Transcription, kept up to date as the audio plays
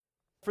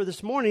For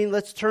this morning,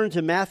 let's turn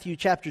to Matthew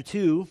chapter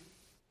 2.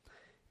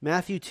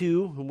 Matthew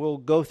 2, and we'll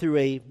go through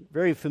a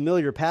very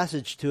familiar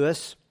passage to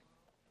us.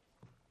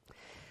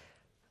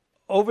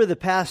 Over the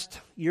past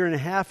year and a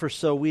half or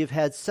so, we've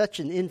had such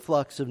an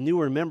influx of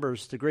newer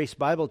members to Grace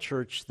Bible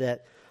Church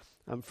that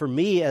for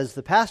me as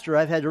the pastor,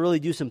 I've had to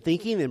really do some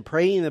thinking and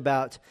praying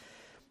about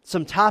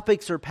some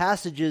topics or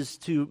passages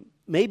to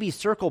maybe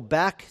circle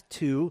back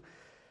to.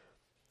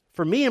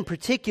 For me in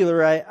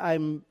particular,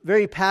 I'm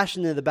very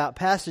passionate about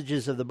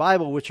passages of the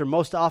Bible which are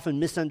most often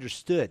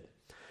misunderstood,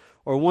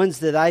 or ones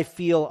that I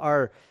feel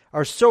are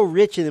so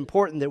rich and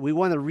important that we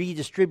want to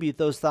redistribute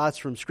those thoughts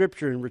from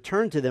Scripture and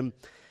return to them,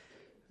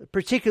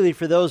 particularly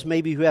for those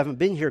maybe who haven't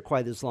been here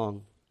quite as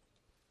long.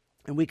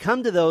 And we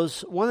come to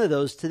one of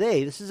those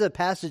today. This is a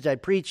passage I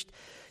preached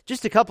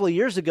just a couple of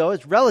years ago.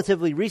 It's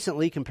relatively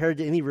recently compared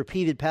to any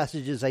repeated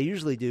passages I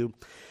usually do.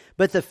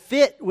 But the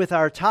fit with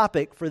our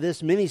topic for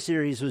this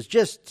mini-series was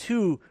just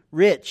too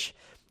rich.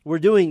 We're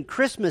doing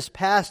Christmas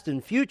past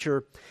and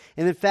future,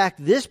 and in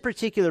fact, this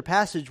particular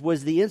passage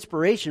was the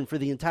inspiration for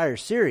the entire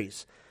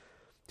series,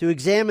 to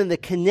examine the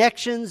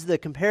connections, the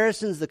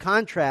comparisons, the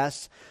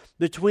contrasts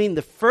between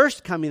the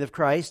first coming of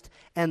Christ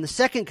and the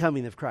second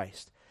coming of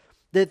Christ.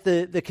 That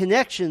the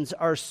connections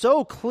are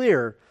so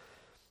clear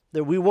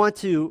that we want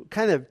to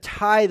kind of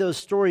tie those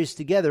stories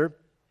together.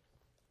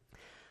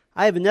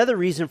 I have another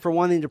reason for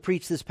wanting to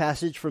preach this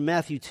passage from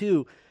Matthew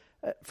 2.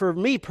 For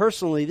me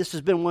personally, this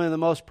has been one of the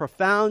most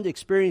profound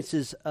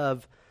experiences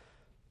of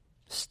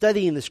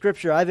studying the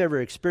Scripture I've ever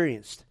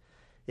experienced.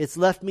 It's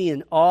left me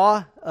in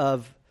awe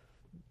of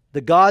the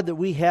God that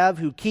we have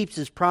who keeps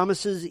His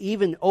promises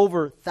even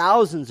over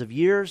thousands of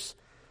years,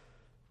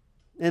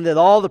 and that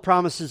all the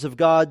promises of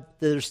God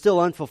that are still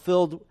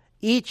unfulfilled,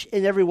 each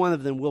and every one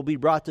of them will be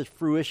brought to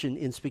fruition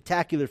in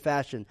spectacular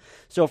fashion.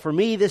 So for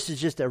me, this is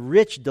just a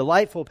rich,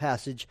 delightful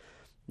passage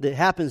that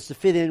happens to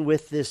fit in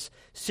with this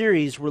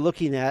series we're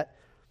looking at,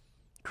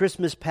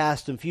 Christmas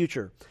Past and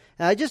Future.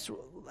 And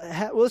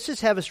let's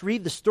just have us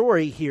read the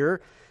story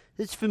here.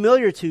 It's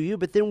familiar to you,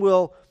 but then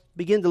we'll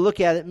begin to look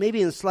at it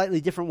maybe in a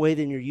slightly different way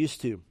than you're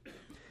used to.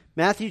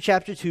 Matthew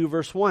chapter 2,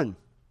 verse 1.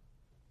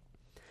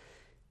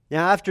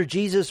 Now after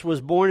Jesus was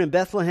born in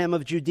Bethlehem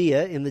of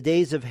Judea in the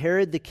days of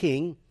Herod the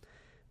king,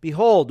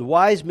 behold,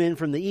 wise men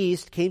from the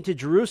east came to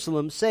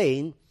Jerusalem,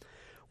 saying,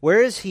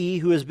 Where is he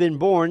who has been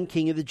born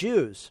King of the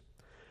Jews?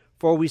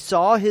 For we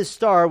saw his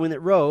star when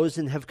it rose,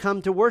 and have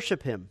come to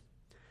worship him.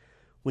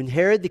 When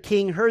Herod the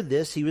king heard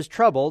this, he was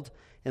troubled,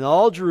 and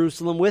all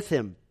Jerusalem with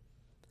him.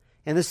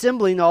 And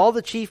assembling all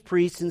the chief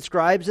priests and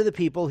scribes of the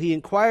people, he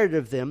inquired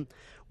of them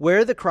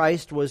where the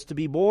Christ was to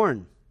be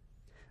born.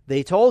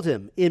 They told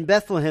him, In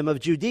Bethlehem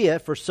of Judea,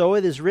 for so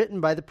it is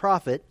written by the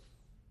prophet,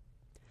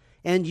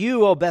 And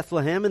you, O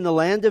Bethlehem, in the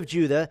land of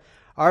Judah,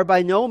 are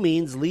by no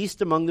means least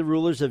among the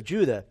rulers of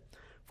Judah,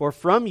 for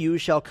from you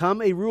shall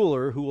come a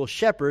ruler who will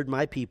shepherd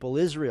my people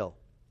Israel.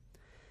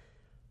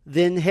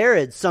 Then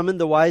Herod summoned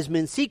the wise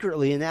men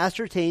secretly and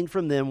ascertained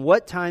from them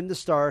what time the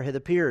star had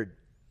appeared.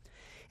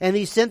 And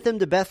he sent them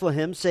to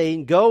Bethlehem,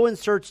 saying, Go and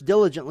search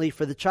diligently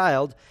for the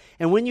child,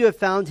 and when you have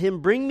found him,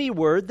 bring me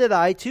word that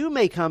I too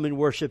may come and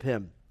worship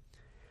him.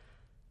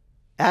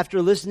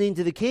 After listening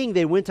to the king,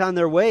 they went on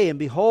their way, and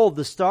behold,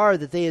 the star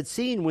that they had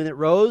seen when it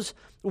rose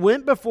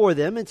went before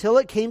them until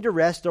it came to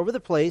rest over the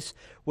place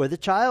where the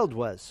child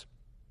was.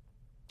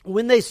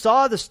 When they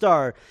saw the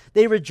star,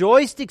 they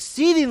rejoiced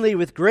exceedingly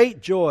with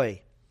great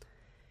joy.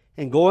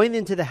 And going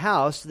into the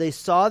house, they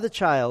saw the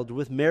child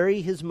with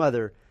Mary his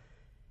mother,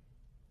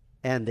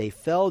 and they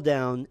fell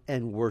down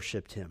and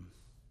worshipped him.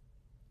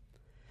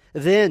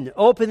 Then,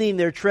 opening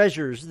their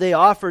treasures, they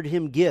offered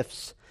him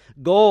gifts,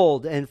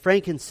 gold and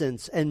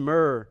frankincense and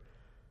myrrh.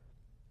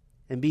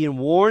 And being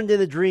warned in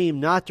a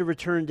dream not to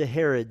return to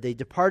Herod, they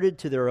departed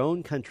to their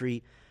own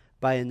country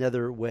by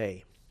another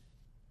way.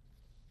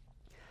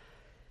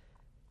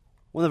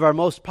 One of our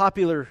most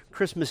popular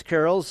Christmas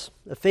carols,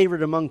 a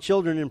favorite among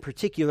children in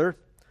particular,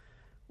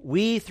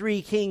 We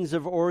Three Kings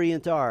of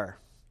Orient Are.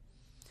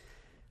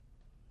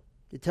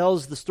 It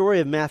tells the story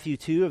of Matthew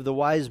 2 of the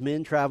wise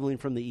men traveling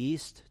from the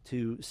east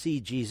to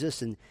see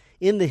Jesus. And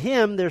in the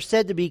hymn, they're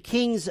said to be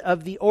kings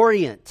of the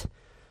Orient.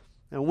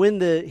 Now, when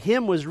the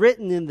hymn was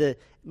written in the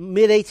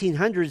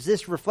mid-1800s,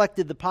 this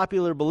reflected the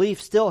popular belief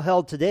still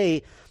held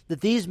today that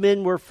these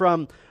men were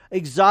from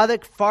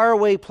exotic,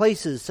 faraway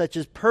places such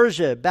as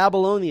Persia,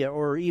 Babylonia,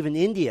 or even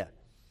India.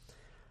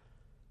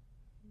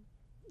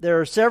 There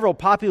are several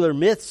popular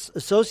myths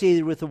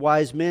associated with the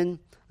wise men.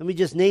 Let me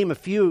just name a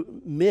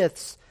few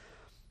myths.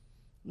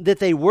 That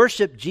they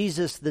worshiped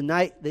Jesus the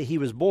night that he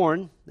was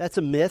born. That's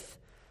a myth.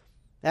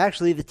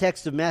 Actually, the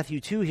text of Matthew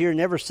 2 here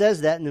never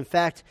says that. And in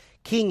fact,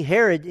 King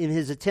Herod, in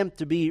his attempt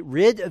to be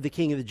rid of the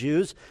King of the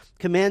Jews,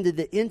 commanded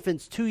that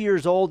infants 2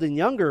 years old and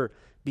younger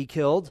be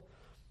killed.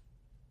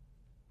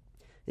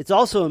 It's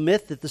also a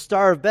myth that the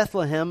Star of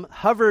Bethlehem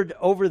hovered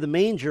over the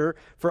manger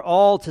for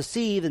all to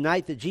see the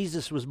night that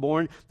Jesus was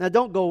born. Now,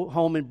 don't go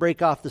home and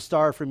break off the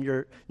star from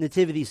your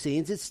nativity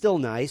scenes. It's still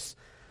nice.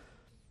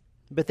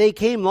 But they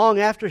came long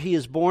after he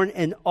is born,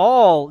 and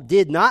all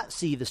did not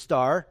see the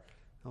star.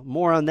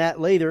 More on that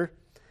later.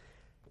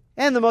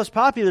 And the most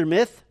popular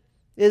myth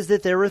is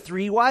that there were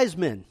 3 wise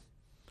men.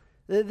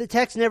 The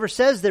text never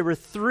says there were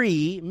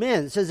 3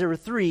 men. It says there were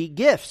 3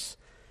 gifts.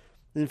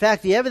 In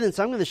fact, the evidence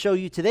I'm going to show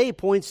you today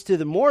points to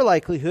the more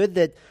likelihood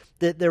that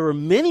there were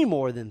many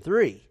more than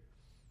 3.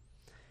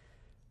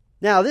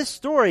 Now, this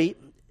story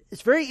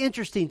is very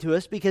interesting to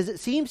us because it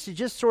seems to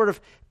just sort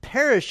of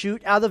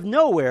parachute out of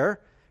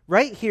nowhere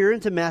right here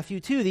into Matthew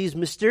 2. These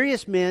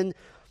mysterious men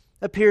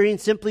appearing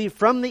simply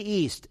from the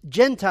east,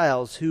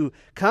 Gentiles who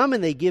come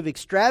and they give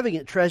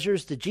extravagant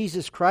treasures to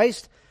Jesus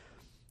Christ,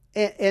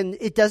 and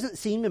it doesn't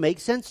seem to make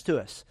sense to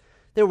us.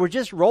 That we're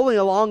just rolling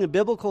along in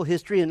biblical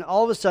history, and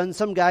all of a sudden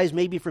some guys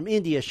maybe from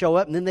India show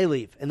up and then they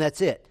leave, and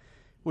that's it.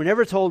 We're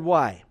never told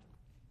why.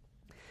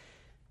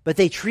 But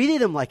they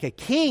treated him like a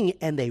king,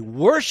 and they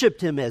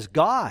worshiped him as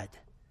God.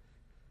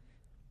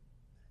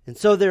 And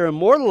so they're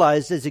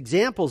immortalized as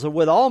examples of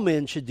what all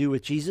men should do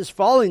with Jesus,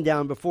 falling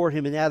down before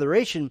him in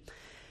adoration.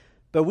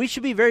 But we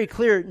should be very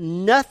clear,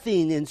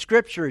 nothing in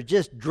Scripture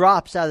just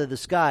drops out of the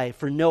sky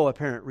for no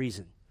apparent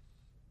reason.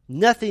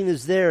 Nothing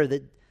is there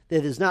that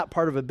is not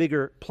part of a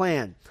bigger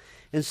plan.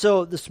 And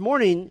so this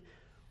morning,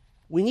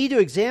 we need to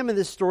examine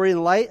this story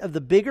in light of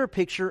the bigger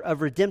picture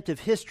of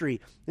redemptive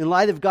history, in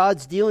light of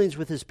God's dealings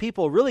with his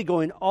people, really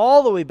going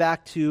all the way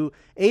back to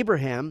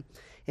Abraham,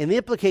 and the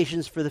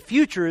implications for the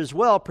future as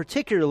well,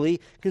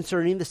 particularly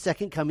concerning the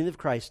second coming of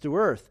Christ to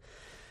earth.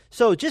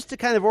 So just to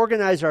kind of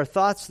organize our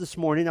thoughts this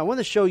morning, I want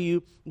to show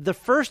you the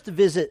first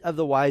visit of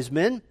the wise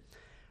men.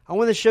 I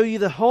want to show you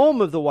the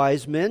home of the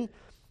wise men,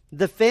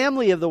 the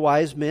family of the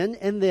wise men,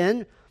 and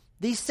then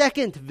the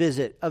second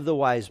visit of the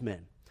wise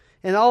men.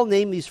 And I'll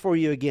name these for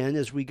you again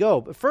as we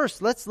go. But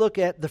first, let's look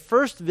at the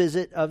first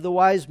visit of the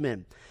wise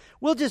men.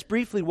 We'll just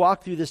briefly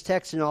walk through this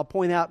text, and I'll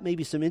point out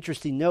maybe some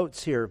interesting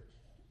notes here.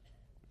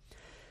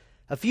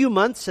 A few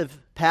months have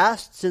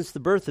passed since the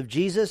birth of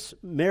Jesus.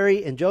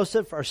 Mary and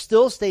Joseph are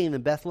still staying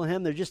in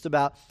Bethlehem. They're just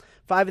about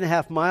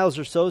 5.5 miles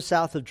or so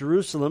south of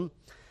Jerusalem.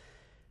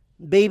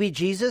 Baby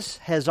Jesus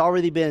has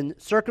already been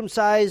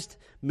circumcised.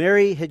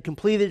 Mary had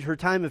completed her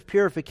time of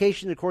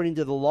purification according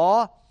to the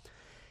law.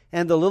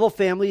 And the little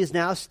family is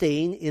now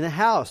staying in a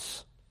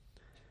house.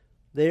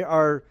 They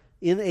are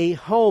in a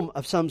home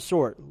of some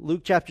sort.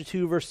 Luke chapter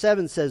 2, verse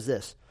 7 says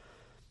this.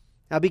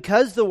 Now,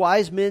 because the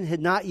wise men had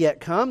not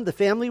yet come, the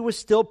family was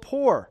still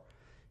poor.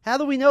 How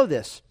do we know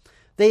this?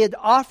 They had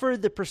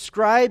offered the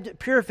prescribed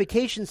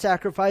purification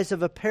sacrifice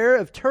of a pair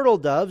of turtle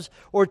doves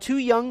or 2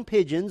 young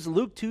pigeons.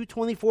 Luke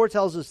 2:24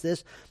 tells us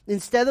this,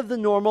 instead of the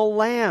normal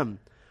lamb.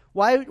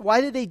 Why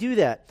did they do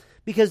that?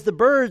 Because the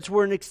birds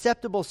were an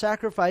acceptable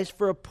sacrifice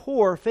for a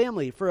poor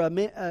family, for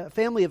a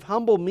family of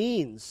humble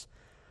means.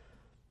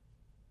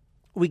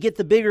 We get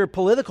the bigger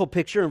political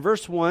picture in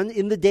verse 1,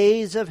 in the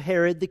days of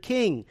Herod the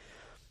king.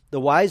 The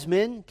wise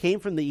men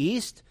came from the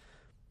east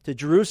to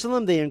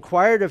Jerusalem. They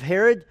inquired of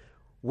Herod,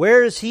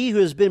 where is he who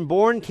has been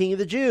born king of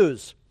the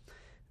Jews?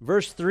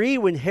 Verse 3,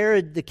 when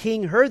Herod the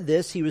king heard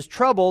this, he was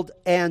troubled,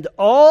 and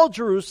all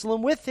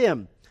Jerusalem with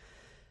him.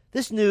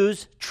 This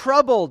news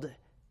troubled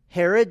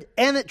Herod,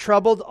 and it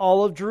troubled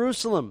all of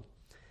Jerusalem.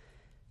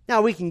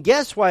 Now, we can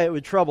guess why it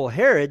would trouble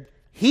Herod.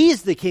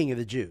 He's the king of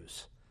the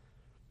Jews.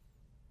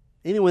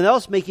 Anyone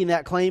else making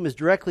that claim is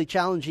directly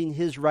challenging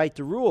his right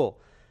to rule.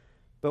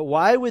 But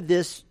why would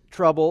this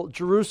trouble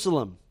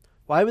Jerusalem?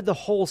 Why would the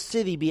whole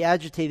city be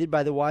agitated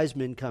by the wise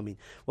men coming?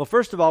 Well,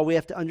 first of all, we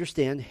have to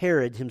understand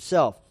Herod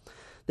himself.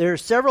 There are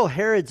several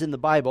Herods in the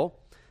Bible.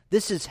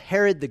 This is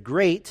Herod the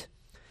Great.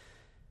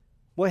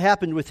 What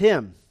happened with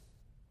him?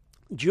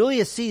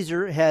 Julius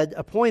Caesar had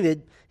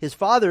appointed his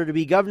father to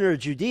be governor of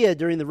Judea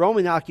during the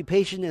Roman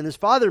occupation, and his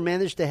father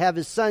managed to have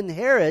his son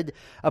Herod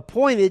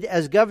appointed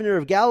as governor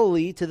of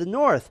Galilee to the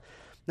north.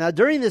 Now,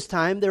 during this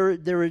time, there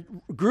were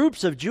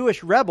groups of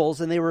Jewish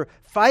rebels, and they were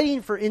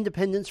fighting for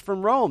independence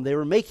from Rome. They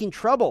were making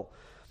trouble.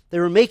 They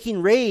were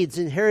making raids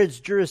in Herod's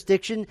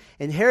jurisdiction,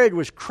 and Herod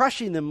was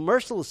crushing them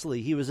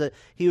mercilessly. He was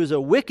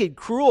a wicked,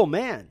 cruel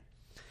man.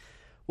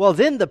 Well,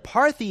 then the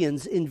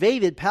Parthians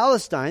invaded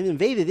Palestine,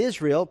 invaded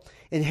Israel,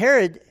 and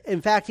Herod,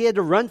 in fact, he had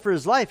to run for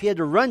his life. He had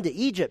to run to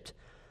Egypt.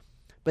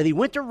 But he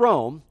went to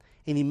Rome,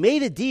 and he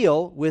made a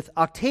deal with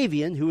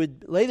Octavian, who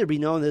would later be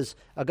known as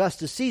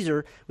Augustus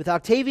Caesar. With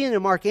Octavian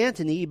and Mark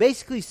Antony, he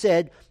basically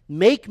said,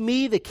 make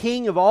me the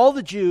king of all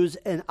the Jews,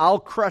 and I'll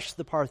crush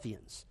the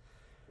Parthians.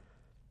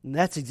 And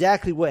that's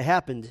exactly what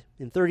happened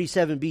in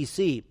 37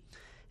 BC.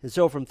 And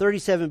so from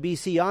 37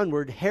 BC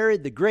onward,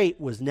 Herod the Great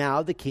was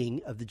now the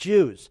king of the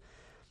Jews.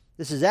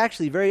 This is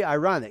actually very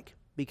ironic,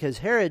 because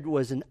Herod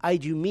was an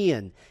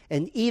Idumean,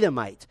 an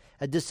Edomite,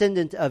 a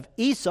descendant of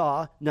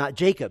Esau, not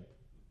Jacob.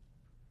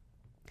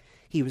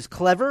 He was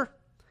clever,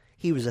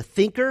 he was a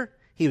thinker,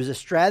 he was a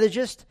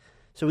strategist,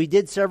 so he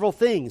did several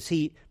things.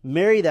 He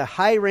married a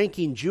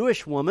high-ranking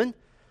Jewish woman,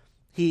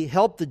 he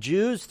helped the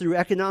Jews through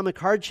economic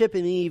hardship,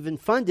 and he even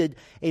funded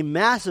a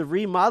massive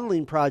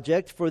remodeling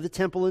project for the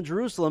temple in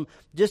Jerusalem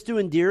just to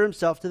endear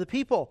himself to the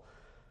people.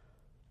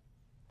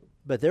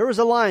 But there was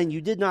a line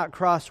you did not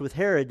cross with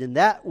Herod, and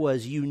that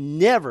was you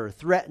never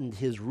threatened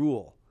his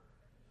rule.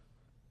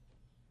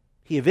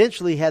 He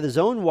eventually had his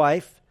own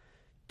wife,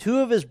 2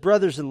 of his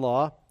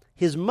brothers-in-law,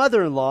 his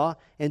mother-in-law,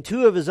 and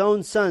 2 of his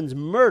own sons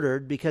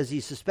murdered because he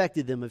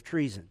suspected them of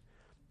treason.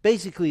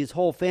 Basically his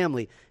whole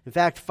family. In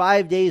fact,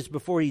 5 days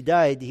before he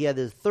died, he had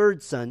his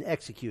 3rd son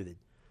executed.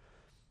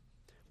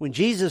 When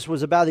Jesus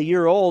was about a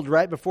year old,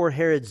 right before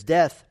Herod's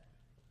death,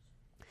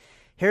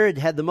 Herod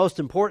had the most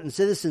important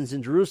citizens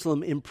in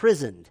Jerusalem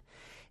imprisoned.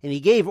 And he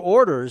gave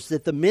orders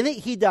that the minute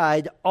he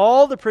died,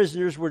 all the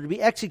prisoners were to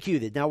be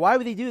executed. Now, why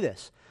would he do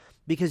this?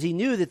 Because he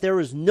knew that there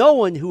was no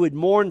one who would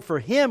mourn for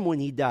him when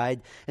he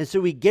died. And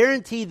so he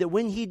guaranteed that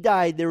when he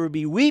died, there would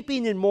be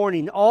weeping and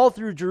mourning all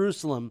through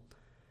Jerusalem.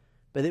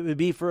 But it would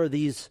be for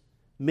these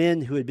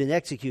men who had been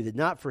executed,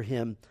 not for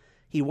him.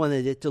 He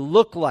wanted it to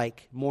look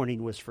like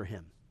mourning was for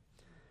him.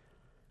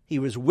 He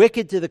was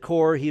wicked to the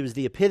core. He was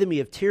the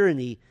epitome of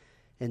tyranny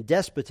and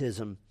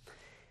despotism.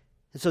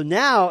 And so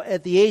now,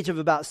 at the age of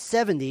about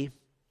 70,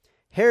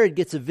 Herod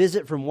gets a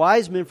visit from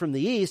wise men from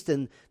the east,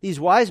 and these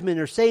wise men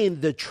are saying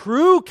the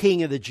true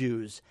king of the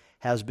Jews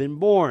has been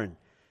born.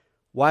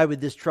 Why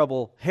would this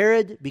trouble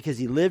Herod? Because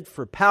he lived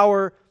for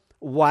power.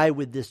 Why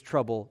would this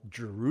trouble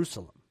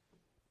Jerusalem?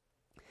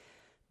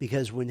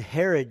 Because when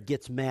Herod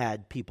gets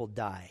mad, people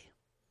die.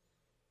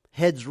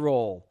 Heads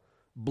roll,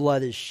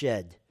 blood is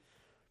shed.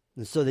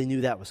 And so they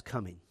knew that was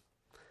coming.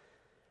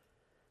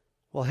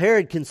 Well,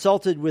 Herod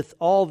consulted with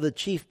all the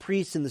chief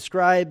priests and the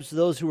scribes,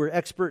 those who were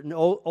expert in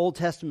Old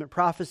Testament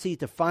prophecy,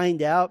 to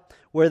find out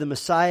where the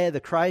Messiah,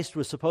 the Christ,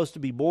 was supposed to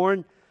be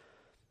born.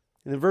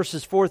 And in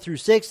verses 4 through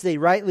 6, they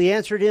rightly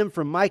answered him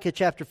from Micah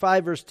chapter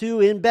 5, verse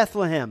 2, in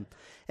Bethlehem.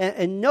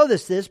 And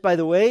notice this, by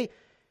the way,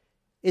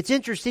 it's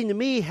interesting to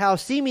me how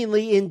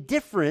seemingly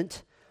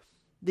indifferent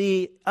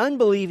the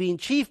unbelieving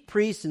chief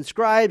priests and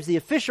scribes, the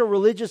official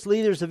religious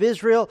leaders of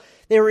Israel,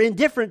 they were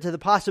indifferent to the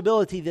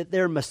possibility that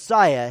their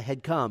Messiah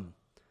had come,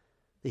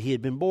 that he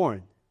had been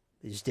born.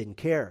 They just didn't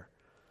care.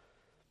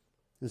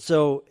 And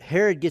so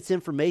Herod gets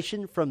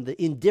information from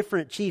the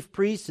indifferent chief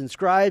priests and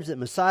scribes that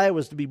Messiah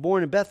was to be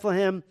born in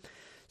Bethlehem.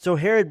 So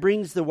Herod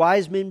brings the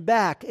wise men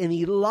back and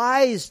he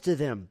lies to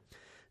them.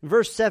 In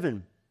verse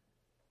 7,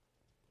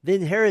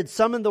 then Herod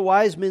summoned the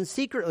wise men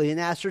secretly and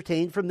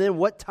ascertained from them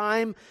what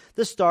time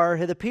the star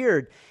had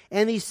appeared.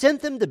 And he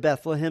sent them to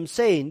Bethlehem,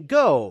 saying,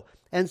 go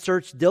and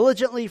search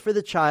diligently for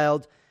the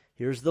child.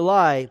 Here's the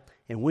lie.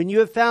 And when you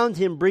have found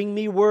him, bring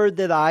me word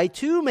that I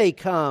too may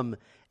come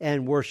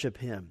and worship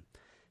him.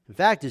 In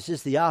fact, it's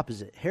just the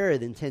opposite.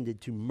 Herod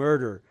intended to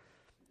murder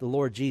the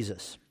Lord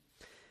Jesus.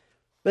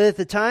 But at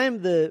the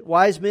time, the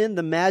wise men,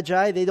 the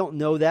magi, they don't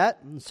know that.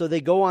 And so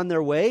they go on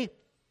their way.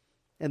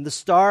 And the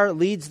star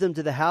leads them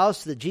to the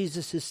house that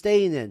Jesus is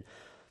staying in.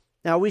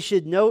 Now, we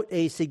should note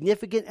a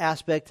significant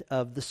aspect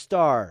of the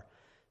star.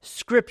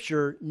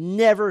 Scripture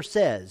never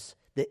says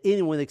that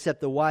anyone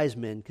except the wise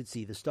men could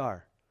see the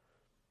star.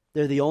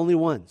 They're the only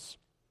ones.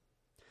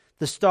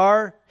 The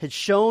star had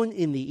shone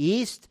in the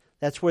east.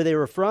 That's where they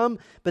were from.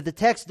 But the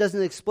text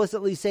doesn't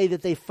explicitly say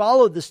that they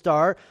followed the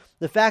star.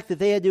 The fact that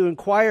they had to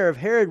inquire of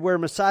Herod where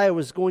Messiah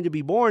was going to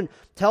be born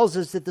tells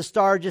us that the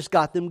star just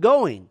got them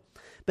going.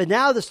 But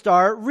now the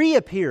star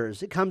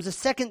reappears. It comes a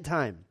second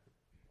time.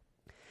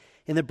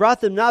 And it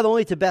brought them not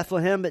only to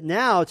Bethlehem, but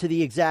now to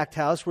the exact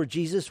house where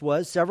Jesus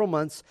was several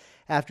months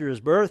after his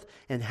birth.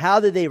 And how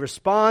did they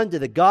respond to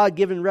the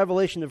God-given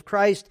revelation of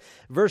Christ?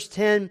 Verse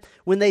 10,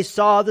 when they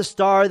saw the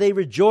star, they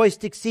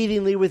rejoiced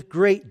exceedingly with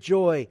great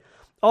joy.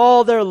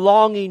 All their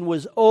longing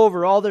was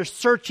over. All their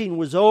searching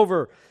was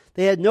over.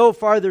 They had no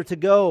farther to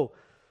go.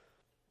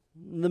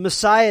 The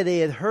Messiah they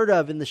had heard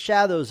of in the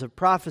shadows of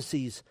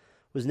prophecies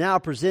was now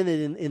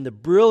presented in the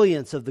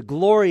brilliance of the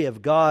glory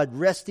of God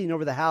resting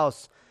over the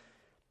house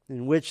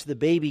in which the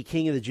baby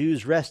king of the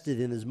Jews rested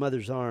in his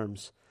mother's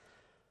arms.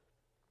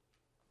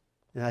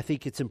 And I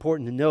think it's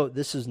important to note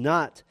this is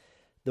not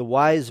the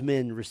wise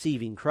men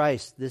receiving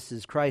Christ. This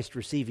is Christ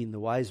receiving the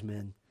wise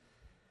men.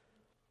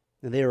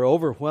 And they are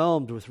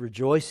overwhelmed with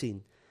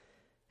rejoicing.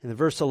 In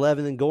verse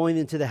 11, and going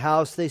into the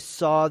house, they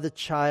saw the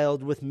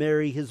child with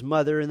Mary, his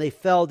mother, and they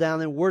fell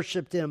down and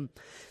worshipped him.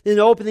 Then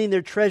opening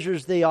their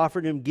treasures, they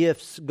offered him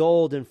gifts,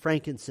 gold and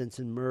frankincense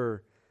and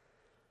myrrh.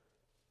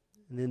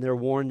 And then they're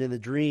warned in the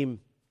dream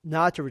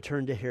not to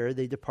return to Herod.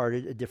 They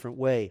departed a different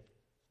way.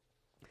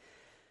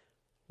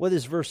 What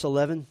is verse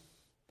 11?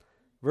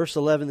 Verse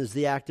 11 is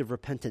the act of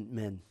repentant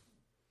men.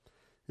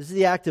 This is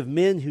the act of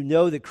men who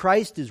know that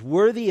Christ is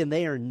worthy and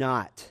they are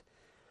not.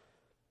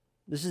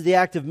 This is the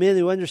act of men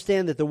who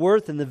understand that the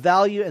worth and the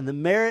value and the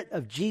merit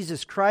of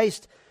Jesus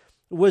Christ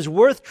was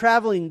worth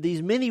traveling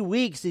these many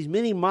weeks, these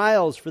many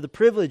miles for the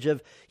privilege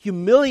of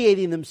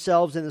humiliating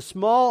themselves in a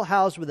small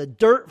house with a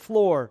dirt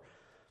floor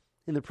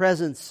in the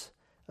presence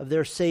of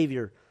their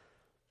Savior.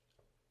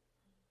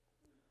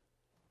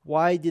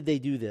 Why did they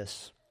do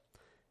this?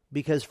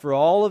 Because for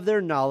all of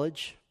their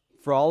knowledge,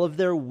 for all of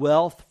their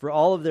wealth, for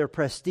all of their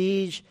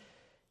prestige,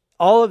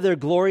 all of their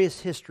glorious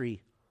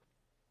history,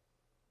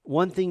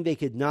 one thing they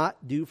could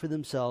not do for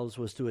themselves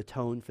was to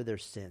atone for their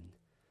sin.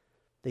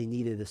 They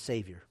needed a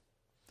Savior.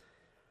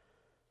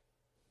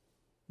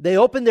 They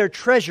opened their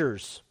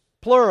treasures,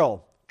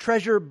 plural,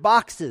 treasure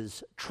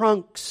boxes,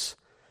 trunks,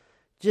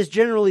 just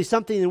generally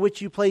something in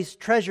which you place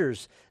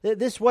treasures.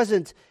 This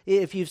wasn't,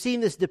 if you've seen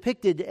this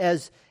depicted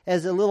as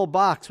a little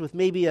box with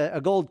maybe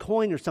a gold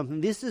coin or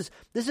something, this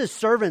is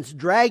servants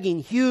dragging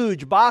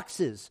huge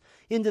boxes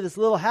into this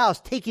little house,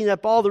 taking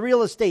up all the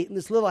real estate in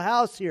this little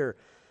house here.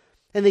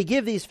 And they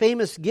give these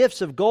famous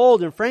gifts of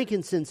gold and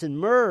frankincense and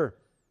myrrh.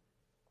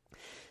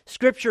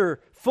 Scripture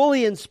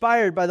fully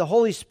inspired by the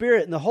Holy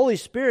Spirit, and the Holy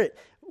Spirit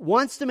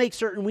wants to make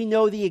certain we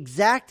know the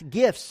exact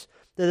gifts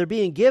that are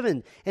being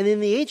given. And in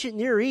the ancient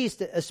Near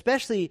East,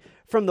 especially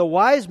from the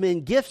wise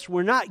men, gifts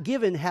were not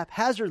given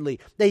haphazardly.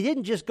 They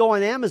didn't just go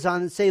on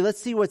Amazon and say,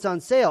 let's see what's on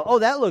sale. Oh,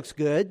 that looks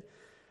good.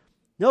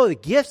 No, the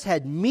gifts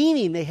had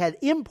meaning. They had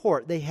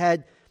import. They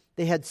had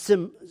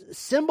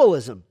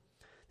symbolism.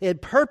 They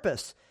had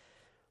purpose.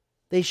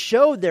 They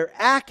showed their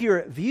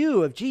accurate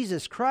view of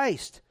Jesus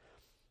Christ.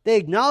 They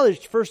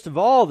acknowledged, first of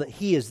all, that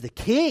He is the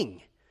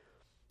King.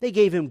 They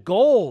gave Him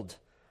gold.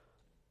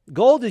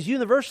 Gold has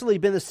universally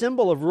been a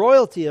symbol of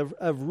royalty,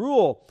 of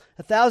rule.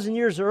 1,000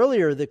 years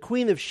earlier, the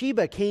Queen of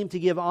Sheba came to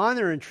give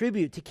honor and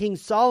tribute to King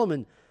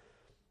Solomon.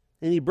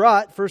 And he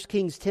brought, 1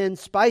 Kings 10,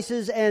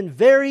 spices and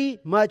very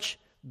much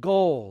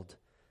gold.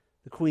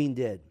 The queen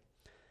did.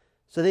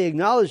 So they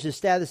acknowledged his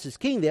status as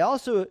king. They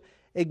also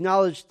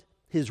acknowledged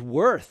his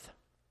worth.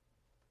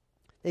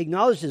 They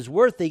acknowledged his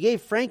worth. They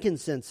gave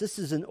frankincense. This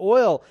is an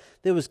oil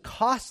that was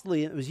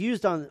costly, and it was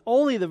used on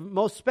only the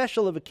most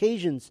special of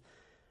occasions.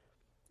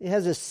 It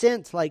has a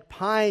scent like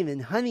pine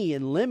and honey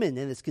and lemon,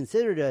 and it's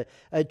considered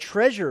a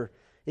treasure.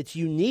 It's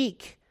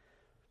unique.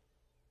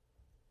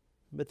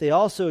 But they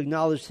also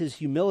acknowledged his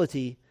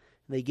humility,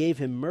 and they gave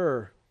him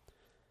myrrh.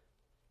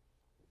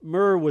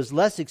 Myrrh was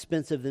less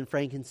expensive than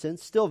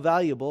frankincense, still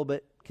valuable,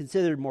 but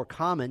considered more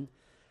common.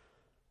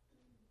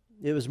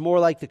 It was more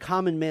like the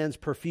common man's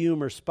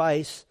perfume or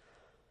spice.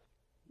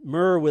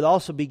 Myrrh would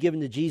also be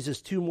given to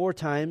Jesus 2 more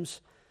times.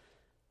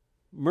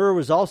 Myrrh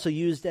was also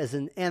used as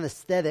an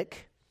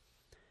anesthetic.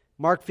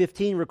 Mark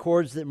 15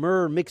 records that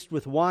myrrh mixed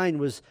with wine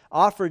was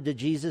offered to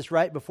Jesus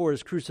right before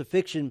his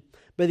crucifixion,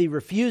 but he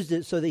refused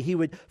it so that he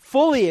would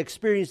fully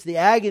experience the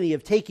agony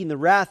of taking the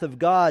wrath of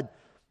God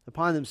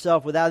upon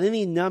himself without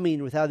any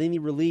numbing, without any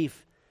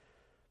relief.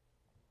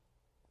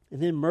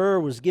 And then myrrh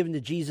was given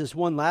to Jesus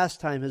one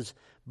last time. His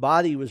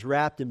body was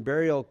wrapped in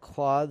burial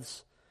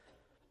cloths,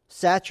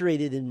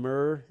 saturated in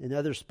myrrh and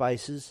other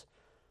spices.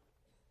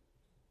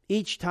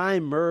 Each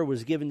time myrrh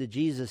was given to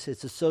Jesus,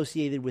 it's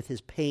associated with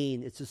his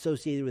pain. It's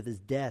associated with his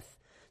death.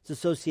 It's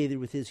associated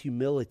with his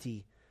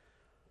humility.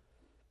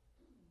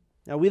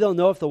 Now, we don't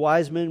know if the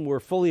wise men were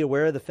fully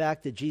aware of the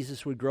fact that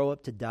Jesus would grow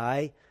up to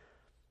die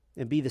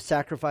and be the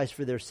sacrifice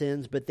for their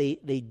sins, but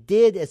they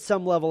did at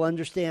some level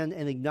understand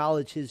and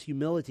acknowledge his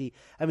humility.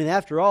 I mean,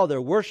 after all, they're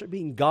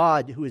worshiping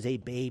God who is a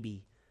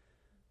baby,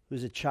 who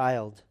is a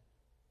child.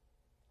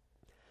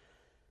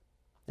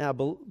 Now,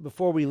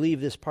 before we leave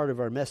this part of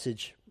our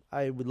message,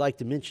 I would like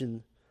to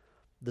mention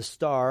the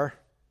star.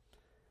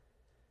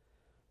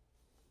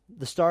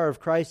 The star of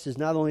Christ has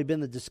not only been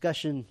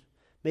the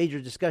major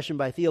discussion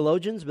by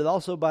theologians, but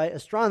also by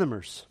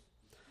astronomers.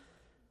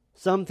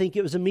 Some think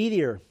it was a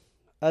meteor.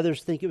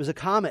 Others think it was a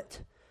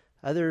comet.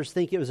 Others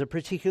think it was a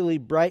particularly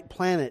bright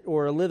planet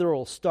or a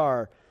literal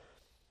star.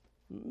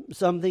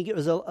 Some think it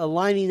was a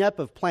lining up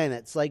of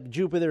planets like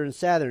Jupiter and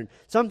Saturn.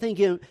 Some think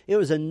it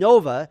was a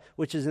nova,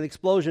 which is an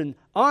explosion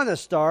on a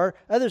star.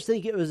 Others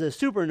think it was a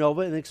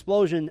supernova, an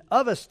explosion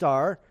of a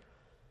star.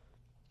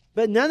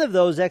 But none of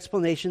those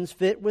explanations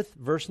fit with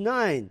verse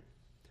 9.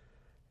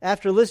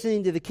 After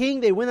listening to the king,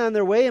 they went on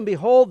their way, and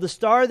behold, the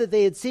star that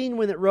they had seen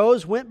when it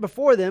rose went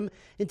before them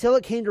until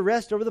it came to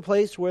rest over the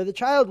place where the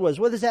child was.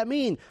 What does that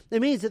mean?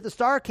 It means that the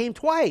star came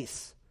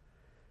twice.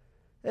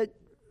 2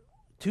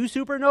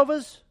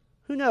 supernovas?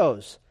 Who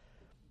knows?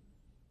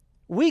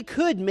 We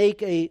could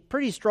make a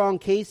pretty strong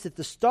case that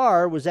the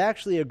star was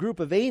actually a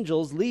group of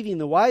angels leading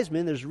the wise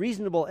men. There's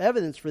reasonable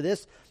evidence for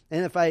this.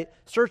 And if I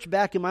search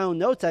back in my own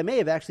notes, I may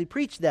have actually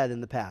preached that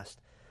in the past.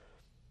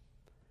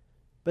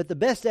 But the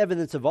best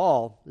evidence of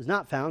all is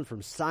not found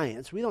from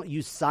science. We don't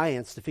use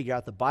science to figure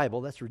out the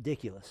Bible. That's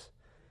ridiculous.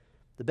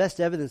 The best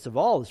evidence of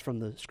all is from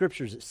the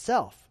Scriptures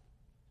itself.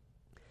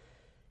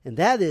 And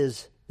that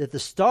is that the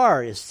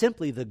star is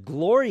simply the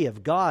glory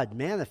of God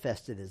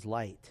manifested as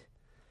light.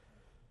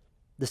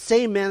 The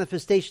same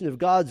manifestation of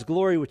God's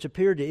glory which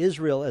appeared to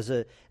Israel as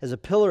a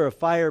pillar of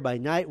fire by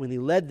night when he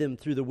led them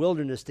through the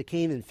wilderness to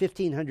Canaan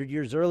 1,500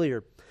 years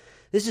earlier.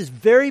 This is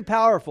very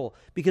powerful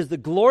because the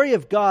glory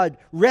of God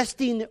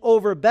resting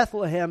over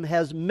Bethlehem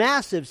has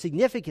massive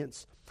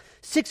significance.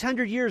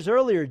 600 years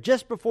earlier,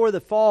 just before the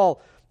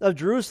fall of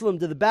Jerusalem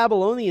to the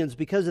Babylonians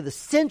because of the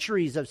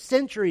centuries of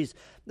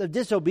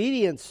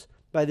disobedience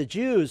by the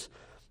Jews,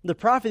 the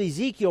prophet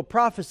Ezekiel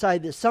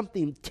prophesied that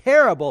something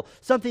terrible,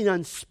 something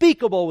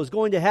unspeakable was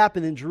going to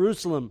happen in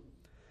Jerusalem.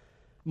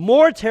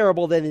 more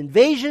terrible than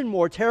invasion,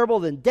 more terrible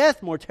than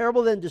death, more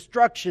terrible than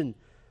destruction,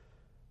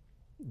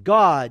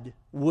 God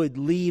would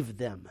leave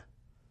them.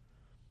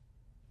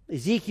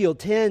 Ezekiel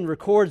 10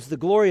 records the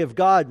glory of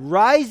God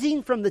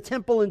rising from the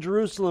temple in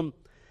Jerusalem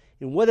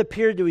in what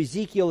appeared to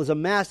Ezekiel as a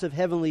massive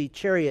heavenly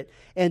chariot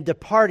and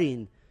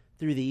departing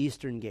through the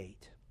eastern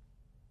gate.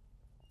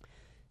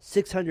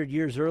 600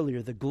 years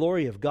earlier, the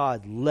glory of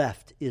God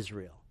left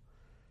Israel.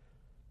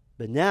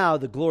 But now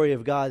the glory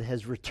of God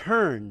has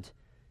returned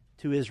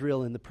to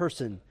Israel in the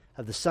person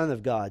of the Son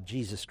of God,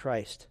 Jesus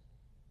Christ.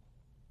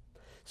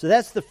 So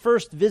that's the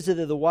first visit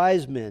of the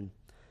wise men.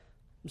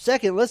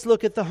 Second, let's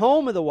look at the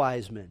home of the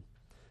wise men.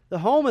 The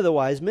home of the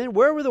wise men,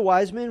 where were the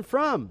wise men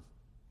from?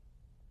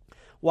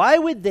 Why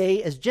would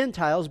they, as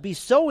Gentiles, be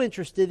so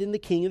interested in the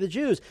King of the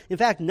Jews? In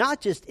fact,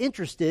 not just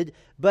interested,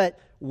 but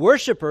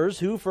worshipers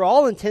who, for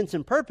all intents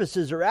and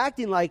purposes, are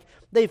acting like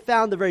they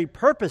found the very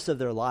purpose of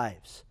their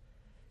lives.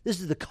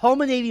 This is the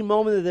culminating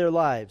moment of their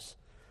lives.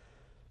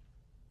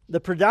 The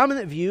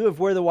predominant view of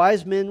where the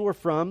wise men were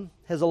from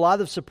has a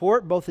lot of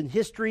support, both in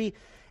history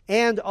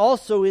and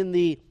also in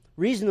the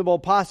reasonable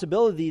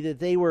possibility that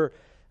they were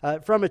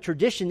from a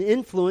tradition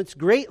influenced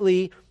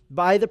greatly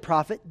by the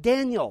prophet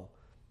Daniel,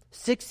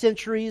 6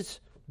 centuries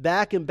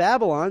back in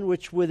Babylon,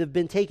 which would have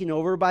been taken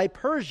over by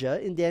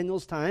Persia in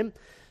Daniel's time.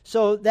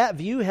 So that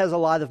view has a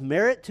lot of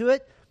merit to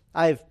it.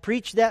 I've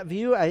preached that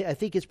view. I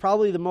think it's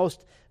probably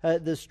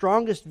the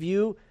strongest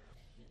view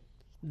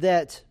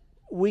that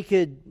we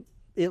could,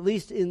 at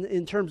least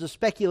in terms of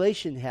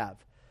speculation, have.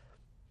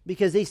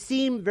 Because they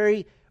seem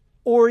very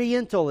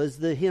Oriental, as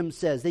the hymn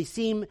says. They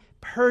seem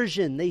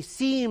Persian. They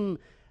seem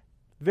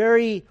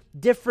very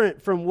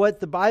different from what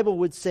the Bible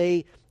would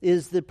say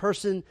is the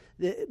person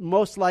that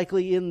most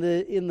likely in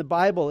the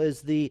Bible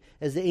as the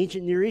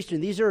ancient Near Eastern.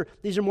 These are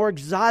more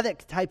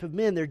exotic type of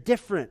men. They're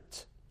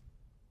different.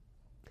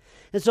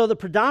 And so the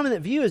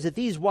predominant view is that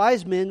these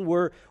wise men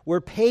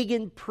were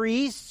pagan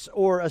priests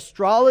or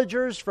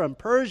astrologers from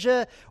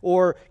Persia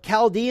or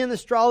Chaldean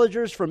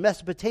astrologers from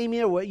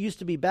Mesopotamia, what used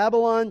to be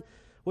Babylon,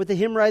 what the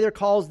hymn writer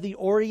calls the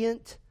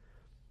Orient.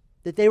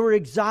 That they were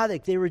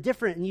exotic, they were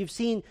different, and you've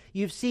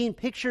seen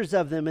pictures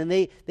of them, and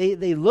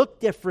they look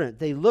different,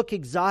 they look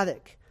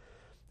exotic.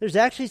 There's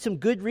actually some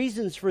good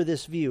reasons for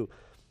this view.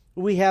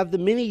 We have the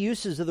many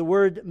uses of the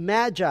word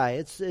magi.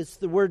 It's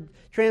the word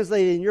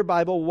translated in your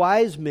Bible,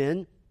 wise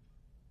men.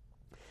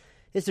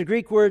 It's the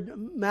Greek word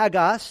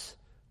magos,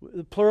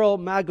 the plural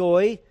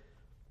magoi.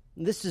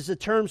 This is a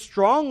term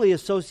strongly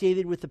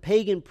associated with the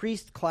pagan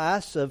priest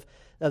class of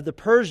the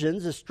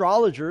Persians,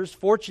 astrologers,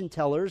 fortune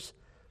tellers,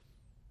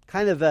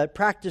 kind of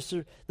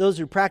those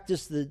who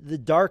practice the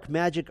dark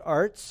magic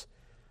arts.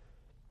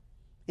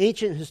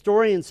 Ancient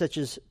historians such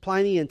as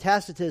Pliny and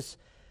Tacitus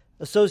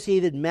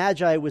associated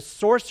magi with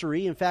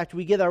sorcery. In fact,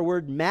 we get our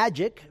word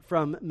magic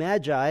from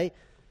magi.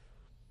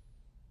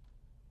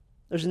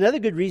 There's another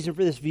good reason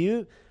for this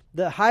view,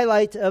 the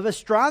highlight of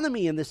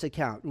astronomy in this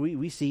account.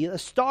 We see a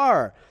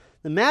star.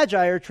 The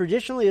magi are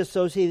traditionally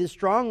associated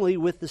strongly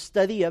with the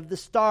study of the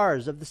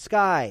stars, of the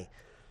sky.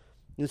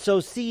 And so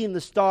seeing the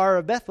star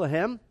of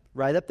Bethlehem,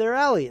 right up their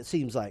alley, it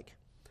seems like.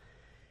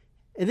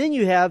 And then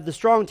you have the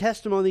strong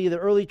testimony of the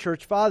early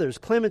church fathers.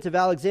 Clement of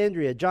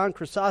Alexandria, John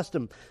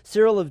Chrysostom,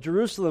 Cyril of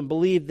Jerusalem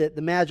believed that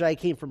the Magi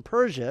came from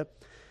Persia.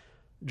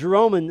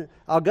 Jerome and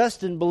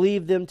Augustine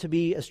believed them to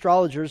be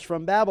astrologers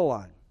from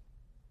Babylon.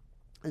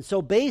 And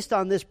so based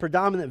on this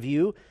predominant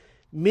view,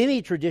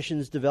 many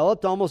traditions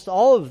developed. Almost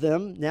all of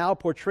them now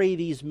portray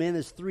these men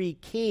as 3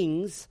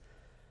 kings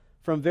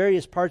from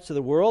various parts of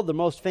the world. The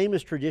most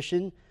famous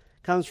tradition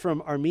comes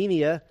from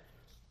Armenia,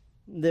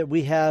 that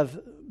we have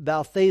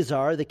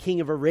Balthazar, the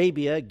king of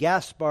Arabia,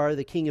 Gaspar,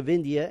 the king of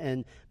India,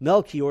 and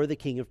Melchior, the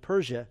king of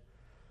Persia.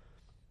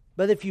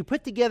 But if you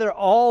put together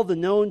all the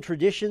known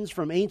traditions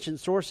from ancient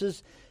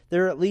sources,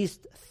 there are at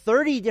least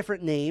 30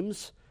 different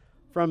names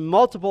from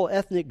multiple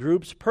ethnic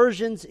groups: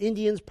 Persians,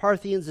 Indians,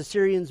 Parthians,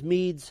 Assyrians,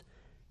 Medes,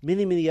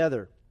 many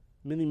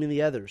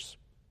others.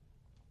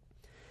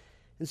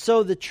 And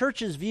so the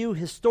church's view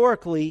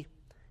historically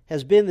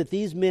has been that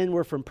these men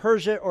were from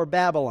Persia or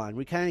Babylon.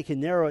 We kind of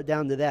can narrow it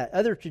down to that.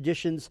 Other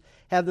traditions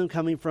have them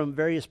coming from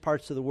various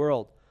parts of the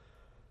world.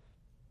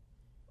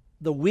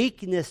 The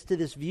weakness to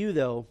this view,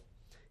 though,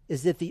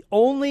 is that the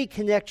only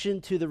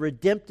connection to the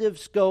redemptive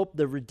scope,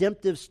 the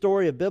redemptive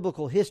story of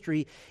biblical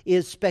history,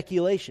 is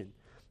speculation.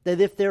 That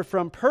if they're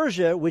from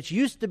Persia, which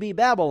used to be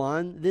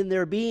Babylon, then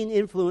they're being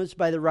influenced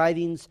by the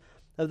writings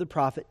of the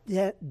prophet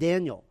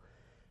Daniel.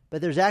 But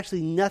there's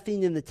actually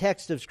nothing in the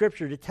text of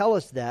Scripture to tell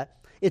us that.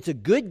 It's a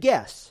good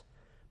guess,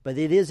 but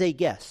it is a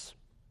guess.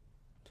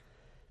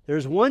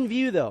 There's one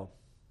view, though,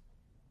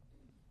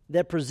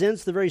 that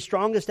presents the very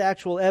strongest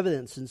actual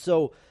evidence. And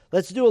so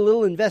let's do a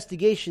little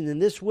investigation,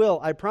 and this will,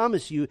 I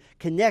promise you,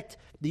 connect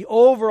the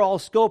overall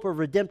scope of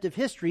redemptive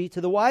history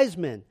to the wise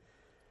men.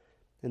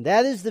 And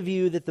that is the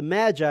view that the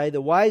Magi, the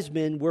wise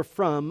men, were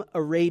from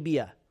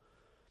Arabia.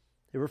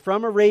 They were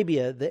from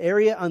Arabia, the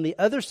area on the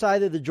other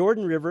side of the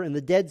Jordan River and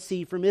the Dead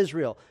Sea from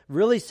Israel.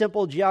 Really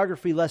simple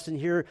geography lesson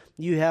here.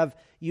 You have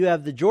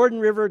the Jordan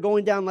River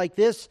going down like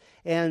this,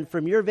 and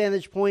from your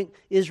vantage point,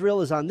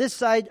 Israel is on this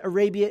side,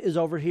 Arabia is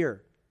over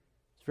here.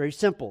 It's very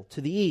simple,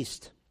 to the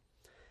east.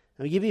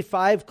 I'll give you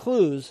 5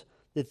 clues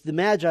that the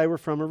Magi were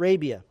from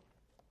Arabia.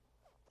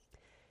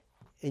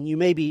 And you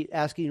may be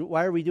asking,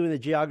 why are we doing a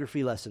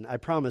geography lesson? I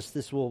promise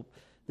this will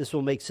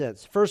make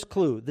sense. First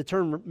clue, the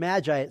term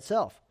Magi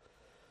itself.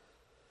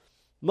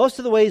 Most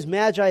of the ways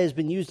Magi has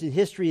been used in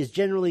history is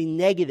generally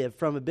negative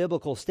from a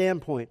biblical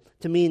standpoint,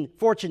 to mean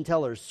fortune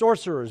tellers,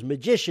 sorcerers,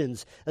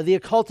 magicians, of the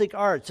occultic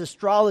arts,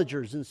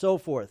 astrologers, and so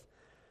forth.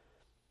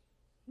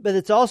 But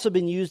it's also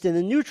been used in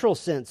a neutral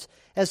sense,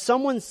 as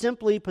someone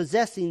simply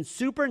possessing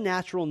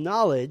supernatural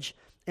knowledge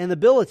and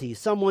ability,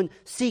 someone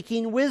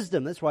seeking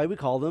wisdom. That's why we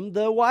call them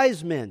the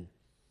wise men.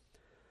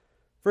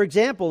 For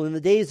example, in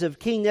the days of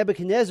King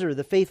Nebuchadnezzar,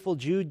 the faithful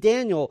Jew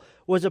Daniel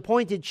was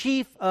appointed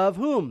chief of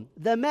whom?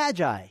 The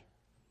Magi.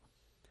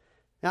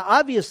 Now,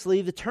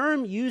 obviously, the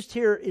term used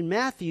here in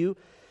Matthew,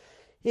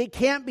 it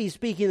can't be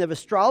speaking of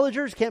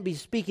astrologers, can't be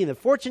speaking of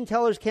fortune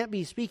tellers, can't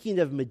be speaking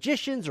of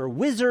magicians or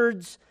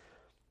wizards.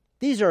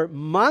 These are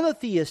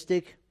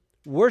monotheistic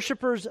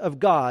worshipers of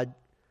God.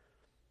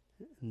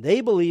 They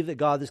believe that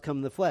God has come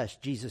in the flesh,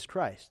 Jesus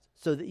Christ,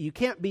 so that you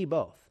can't be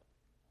both.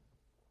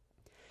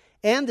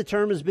 And the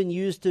term has been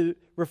used to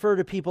refer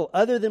to people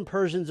other than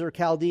Persians or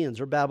Chaldeans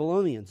or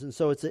Babylonians, and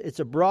so it's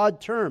a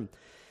broad term.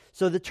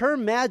 So the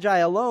term Magi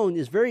alone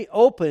is very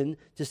open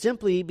to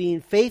simply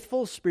being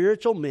faithful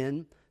spiritual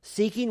men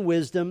seeking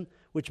wisdom,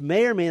 which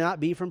may or may not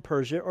be from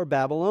Persia or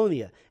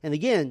Babylonia. And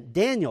again,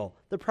 Daniel,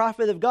 the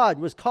prophet of God,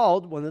 was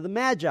called one of the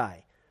Magi.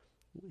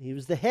 He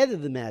was the head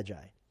of the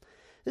Magi.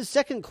 The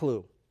second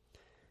clue.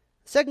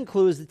 The second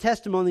clue is the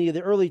testimony of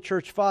the early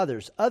church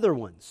fathers, other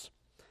ones.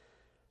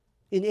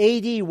 In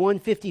AD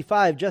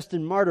 155,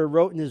 Justin Martyr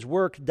wrote in his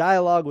work,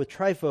 Dialogue with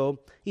Trypho,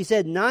 he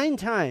said 9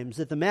 times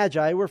that the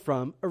Magi were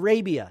from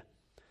Arabia.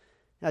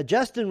 Now,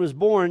 Justin was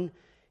born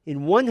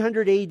in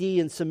 100 AD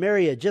in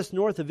Samaria, just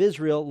north of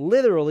Israel,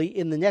 literally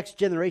in the next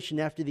generation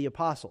after the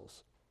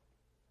apostles.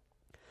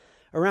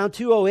 Around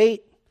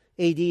 208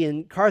 AD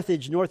in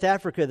Carthage, North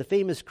Africa, the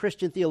famous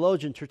Christian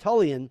theologian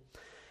Tertullian,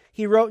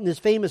 he wrote in his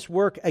famous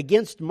work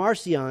Against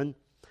Marcion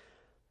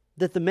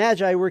that the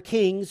Magi were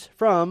kings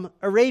from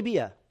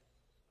Arabia.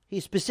 He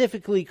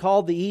specifically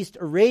called the East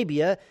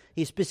Arabia.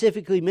 He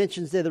specifically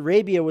mentions that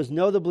Arabia was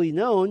notably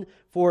known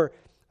for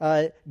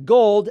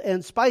gold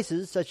and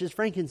spices such as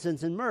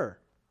frankincense and myrrh.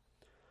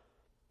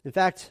 In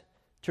fact,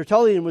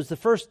 Tertullian was the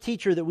first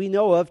teacher that we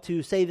know of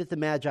to say that the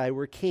Magi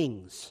were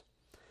kings.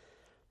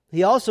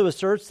 He also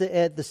asserts that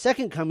at the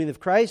second coming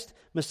of Christ,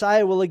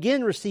 Messiah will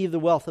again receive the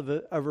wealth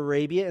of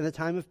Arabia in a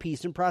time of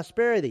peace and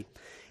prosperity.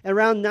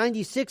 Around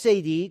 96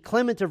 AD,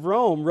 Clement of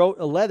Rome wrote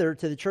a letter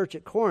to the church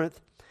at Corinth,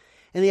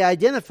 and they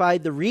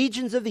identified the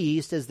regions of the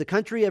east as the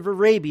country of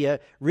Arabia,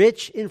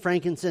 rich in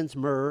frankincense,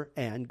 myrrh,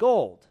 and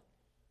gold.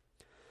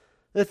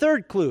 The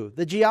third clue,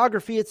 the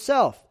geography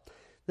itself.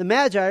 The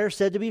Magi are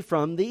said to be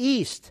from the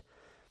east.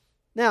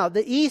 Now,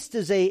 the east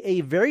is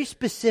a very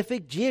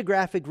specific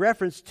geographic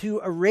reference to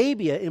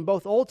Arabia in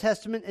both Old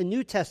Testament and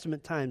New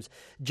Testament times.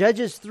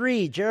 Judges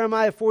 3,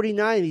 Jeremiah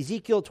 49,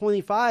 Ezekiel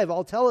 25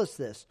 all tell us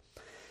this.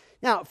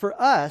 Now, for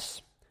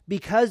us,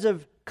 because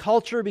of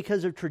culture,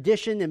 because of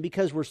tradition, and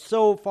because we're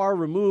so far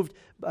removed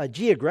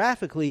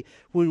geographically,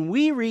 when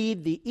we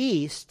read the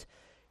East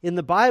in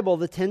the Bible,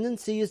 the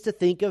tendency is to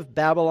think of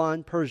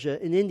Babylon, Persia,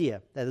 and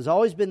India. That has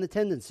always been the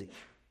tendency.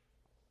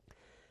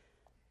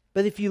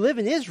 But if you live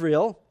in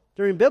Israel,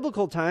 during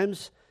biblical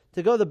times,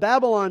 to go to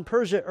Babylon,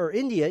 Persia, or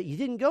India, you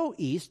didn't go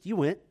east, you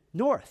went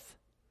north.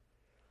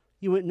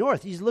 You went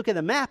north. You just look at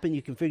a map and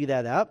you can figure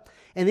that out.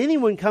 And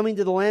anyone coming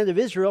to the land of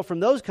Israel from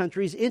those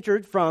countries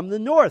entered from the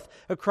north,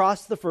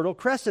 across the Fertile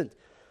Crescent.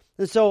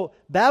 And so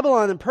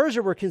Babylon and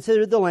Persia were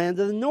considered the land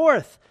of the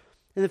north.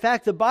 And in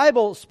fact, the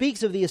Bible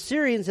speaks of the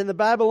Assyrians and the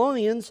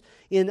Babylonians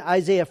in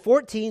Isaiah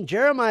 14,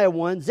 Jeremiah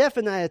 1,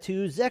 Zephaniah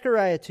 2,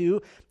 Zechariah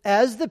 2,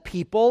 as the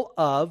people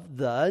of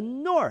the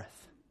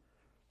north.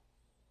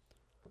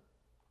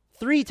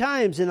 3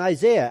 times in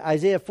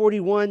Isaiah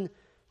 41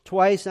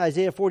 twice,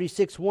 Isaiah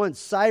 46 once,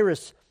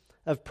 Cyrus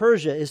of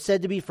Persia is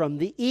said to be from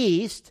the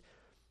east.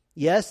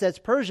 Yes, that's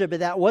Persia,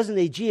 but that wasn't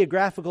a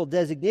geographical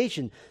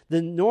designation.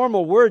 The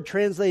normal word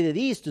translated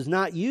east is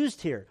not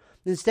used here.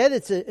 Instead,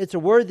 it's a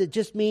word that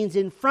just means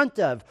in front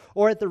of,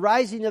 or at the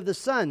rising of the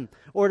sun.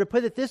 Or to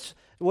put it this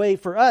way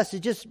for us,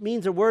 it just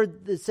means a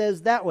word that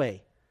says that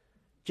way,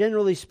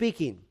 generally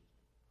speaking.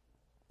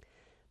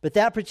 But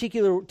that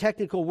particular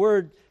technical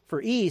word for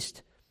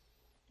east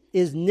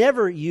is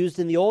never used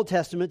in the Old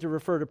Testament to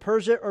refer to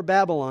Persia or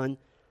Babylon,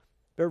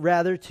 but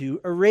rather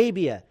to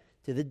Arabia,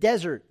 to the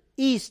desert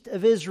east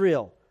of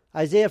Israel.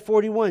 Isaiah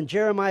 41,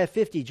 Jeremiah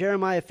 50,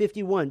 Jeremiah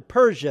 51.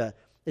 Persia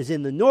is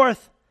in the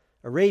north,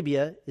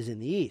 Arabia is in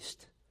the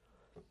east.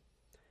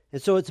 And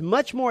so it's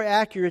much more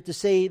accurate to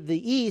say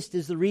the east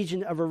is the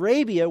region of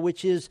Arabia,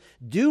 which is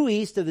due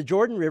east of the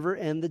Jordan River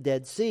and the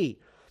Dead Sea.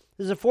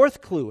 There's a fourth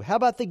clue. How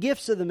about the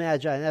gifts of the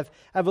Magi? And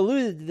I've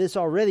alluded to this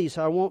already,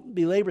 so I won't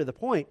belabor the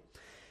point.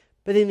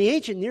 But in the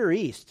ancient Near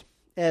East,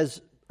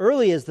 as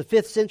early as the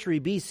 5th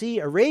century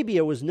BC,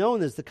 Arabia was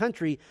known as the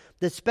country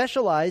that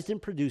specialized in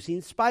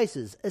producing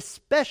spices,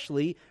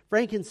 especially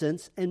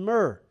frankincense and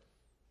myrrh.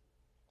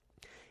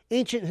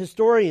 Ancient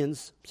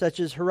historians, such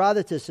as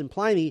Herodotus and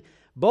Pliny,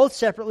 both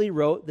separately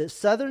wrote that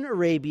southern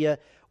Arabia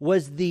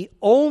was the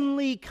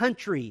only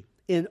country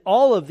in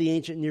all of the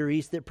ancient Near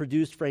East that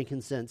produced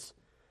frankincense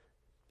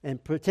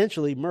and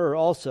potentially myrrh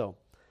also.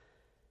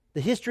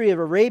 The history of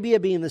Arabia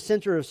being the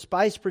center of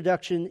spice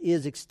production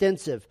is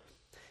extensive.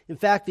 In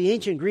fact, the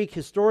ancient Greek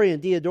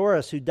historian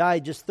Diodorus, who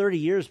died just 30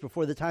 years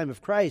before the time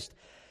of Christ,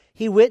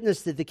 he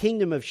witnessed that the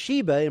kingdom of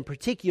Sheba, in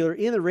particular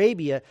in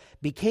Arabia,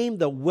 became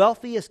the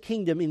wealthiest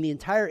kingdom in the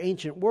entire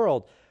ancient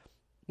world.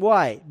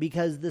 Why?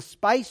 Because the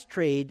spice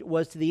trade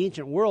was to the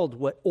ancient world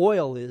what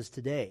oil is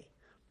today.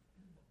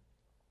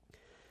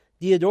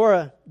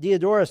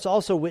 Diodorus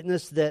also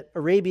witnessed that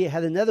Arabia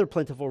had another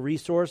plentiful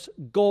resource,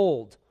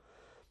 gold.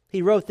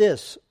 He wrote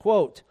this,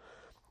 quote,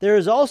 "There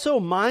is also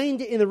mined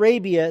in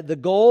Arabia the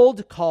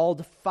gold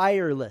called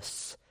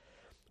fireless,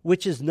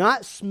 which is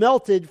not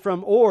smelted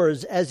from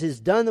ores as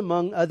is done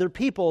among other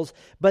peoples,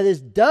 but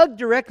is dug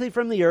directly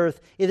from the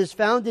earth. It is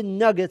found in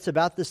nuggets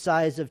about the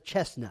size of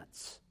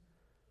chestnuts."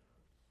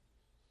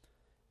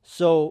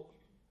 So,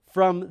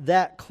 from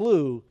that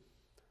clue,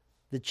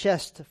 the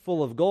chest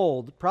full of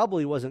gold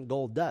probably wasn't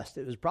gold dust.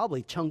 It was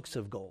probably chunks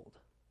of gold.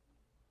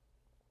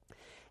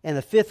 And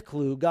the fifth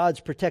clue, God's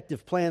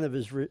protective plan of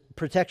his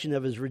protection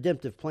of his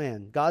redemptive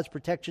plan. God's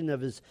protection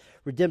of his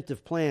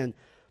redemptive plan.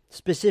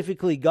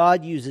 Specifically,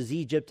 God uses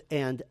Egypt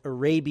and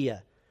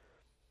Arabia.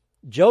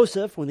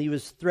 Joseph, when he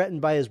was threatened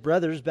by his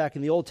brothers back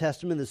in the Old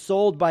Testament, is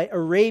sold by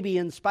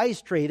Arabian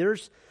spice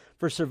traders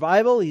for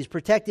survival. He's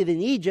protected in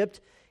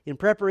Egypt in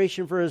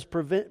preparation for his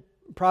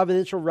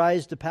providential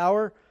rise to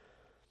power.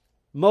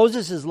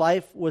 Moses'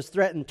 life was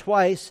threatened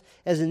twice.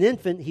 As an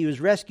infant, he was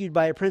rescued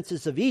by a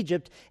princess of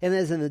Egypt, and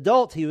as an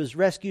adult, he was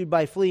rescued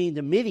by fleeing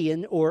to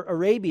Midian or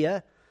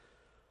Arabia.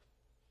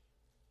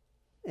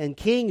 And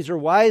kings or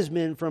wise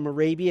men from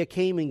Arabia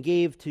came and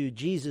gave to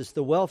Jesus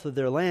the wealth of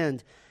their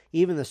land.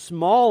 Even a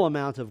small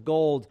amount of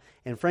gold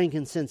and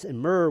frankincense and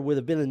myrrh would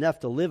have been enough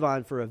to live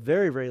on for a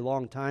very, very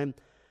long time.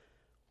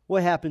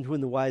 What happened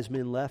when the wise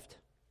men left?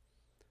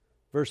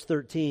 Verse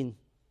 13,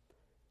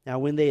 "Now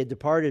when they had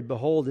departed,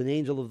 behold, an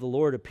angel of the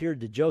Lord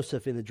appeared to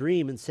Joseph in a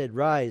dream and said,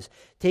 'Rise,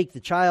 take the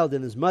child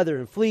and his mother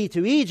and flee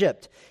to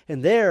Egypt,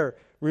 and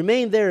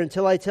remain there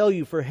until I tell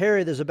you, for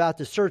Herod is about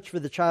to search for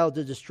the child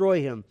to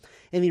destroy him.'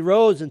 And he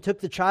rose and took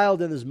the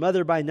child and his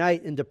mother by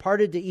night and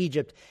departed to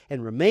Egypt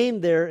and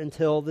remained there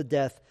until the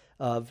death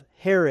of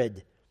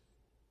Herod."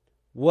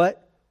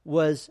 What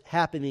was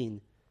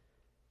happening?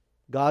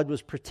 God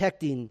was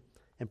protecting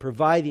and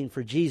providing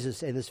for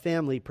Jesus and his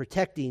family,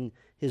 protecting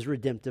his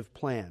redemptive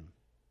plan.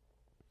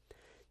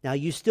 Now,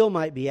 you still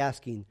might be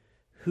asking,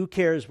 who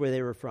cares where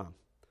they were from?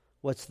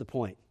 What's the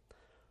point?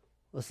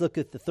 Let's look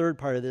at the third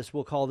part of this.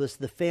 We'll call this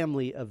the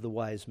family of the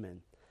wise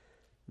men.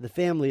 The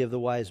family of the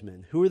wise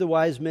men. Who are the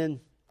wise men?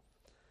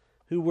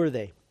 Who were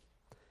they?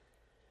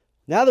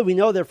 Now that we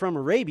know they're from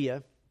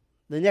Arabia,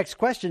 the next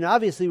question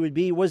obviously would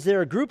be, was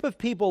there a group of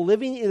people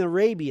living in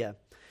Arabia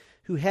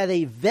who had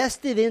a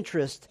vested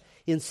interest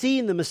in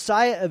seeing the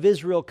Messiah of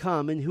Israel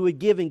come and who would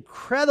give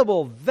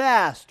incredible,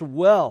 vast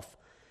wealth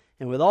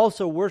and would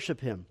also worship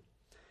him?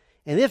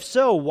 And if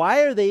so,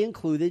 why are they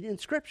included in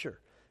Scripture?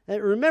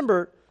 And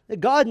remember,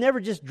 God never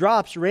just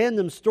drops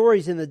random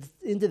stories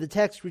into the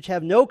text which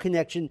have no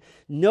connection,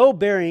 no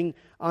bearing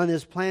on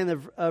his plan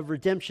of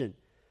redemption.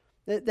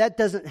 That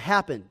doesn't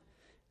happen.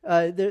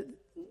 There's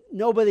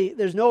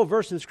no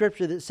verse in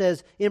Scripture that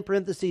says, in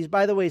parentheses,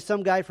 by the way,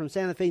 some guy from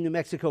Santa Fe, New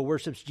Mexico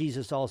worships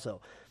Jesus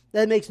also.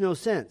 That makes no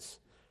sense.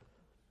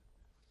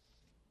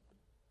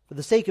 For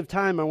the sake of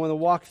time, I want to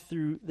walk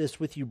through this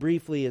with you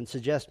briefly and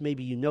suggest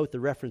maybe you note the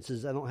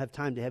references. I don't have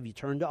time to have you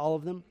turn to all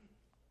of them.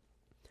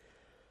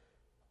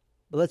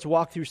 But let's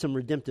walk through some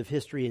redemptive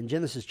history. In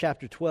Genesis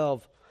chapter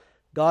 12,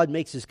 God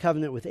makes his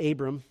covenant with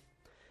Abram.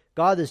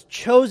 God has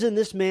chosen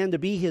this man to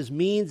be his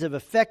means of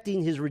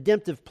effecting his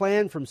redemptive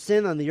plan from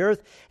sin on the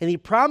earth. And he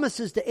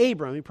promises to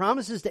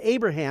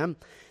Abraham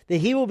that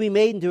he will be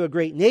made into a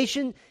great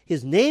nation,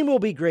 his name will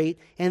be great,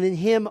 and in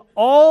him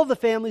all the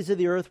families of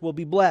the earth will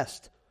be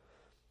blessed.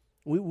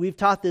 We've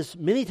taught this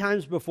many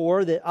times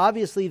before, that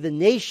obviously the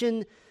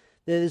nation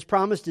that is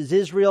promised is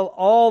Israel.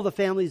 All the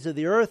families of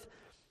the earth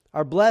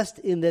are blessed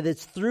in that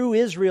it's through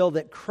Israel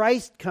that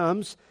Christ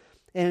comes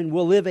and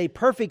will live a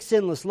perfect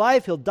sinless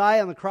life. He'll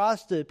die on the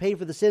cross to pay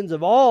for the sins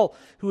of all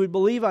who would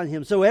believe on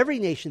him. So every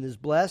nation is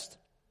blessed.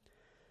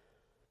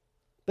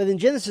 But in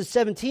Genesis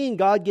 17,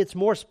 God gets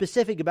more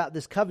specific about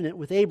this covenant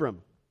with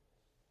Abram.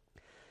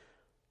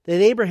 That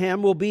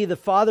Abraham will be the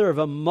father of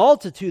a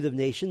multitude of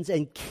nations,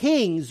 and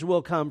kings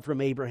will come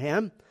from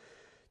Abraham.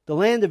 The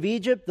land of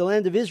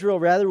Israel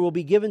will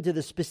be given to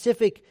the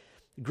specific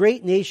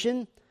great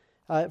nation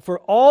for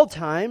all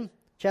time,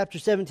 chapter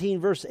 17,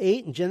 verse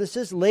 8 in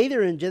Genesis.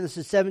 Later in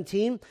Genesis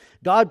 17,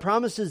 God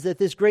promises that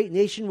this great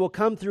nation will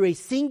come through a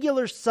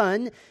singular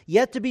son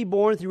yet to be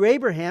born through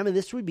Abraham, and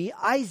this would be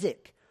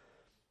Isaac.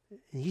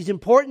 He's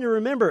important to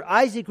remember.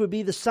 Isaac would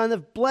be the son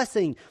of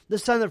blessing, the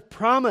son of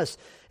promise.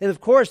 And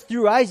of course,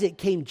 through Isaac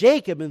came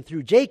Jacob, and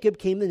through Jacob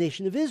came the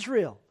nation of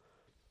Israel.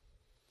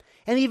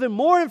 And even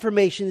more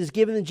information is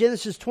given in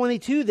Genesis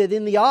 22 that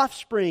in the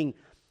offspring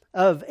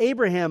of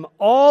Abraham,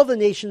 all the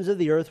nations of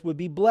the earth would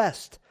be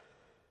blessed.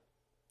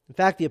 In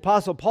fact, the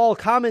Apostle Paul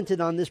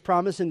commented on this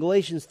promise in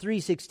Galatians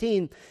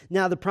 3:16.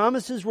 Now the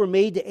promises were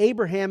made to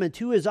Abraham and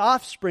to his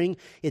offspring.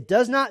 It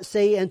does not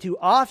say, and to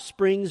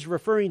offsprings,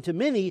 referring to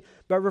many,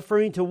 but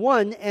referring to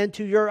one, and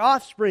to your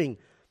offspring,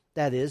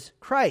 that is,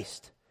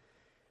 Christ.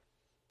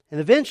 And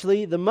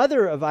eventually, the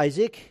mother of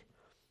Isaac,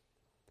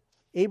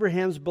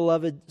 Abraham's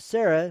beloved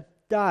Sarah,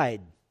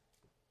 died.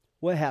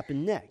 What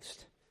happened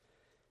next?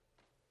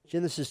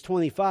 Genesis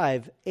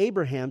 25,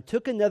 Abraham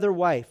took another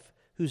wife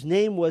whose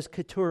name was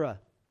Keturah.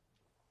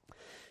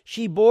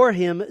 She bore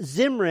him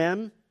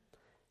Zimran,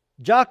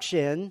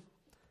 Jokshan,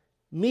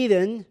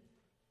 Medan,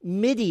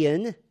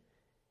 Midian,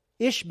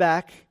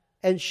 Ishbak,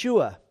 and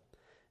Shua.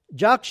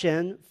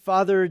 Jokshan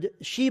fathered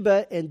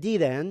Sheba and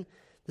Dedan.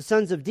 The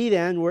sons of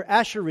Dedan were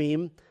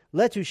Asherim,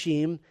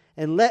 Letushim,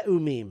 and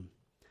Leumim.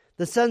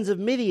 The sons of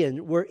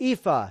Midian were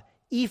Ephah,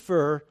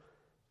 Epher,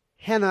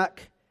 Hanok,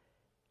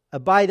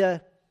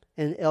 Abida,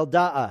 and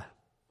Eldaah.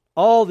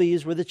 All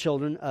these were the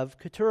children of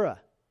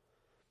Keturah.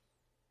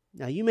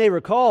 Now you may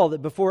recall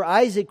that before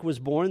Isaac was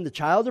born, the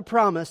child of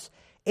promise,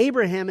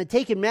 Abraham had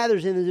taken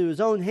matters into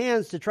his own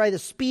hands to try to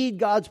speed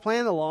God's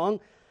plan along,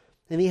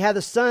 and he had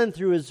a son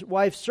through his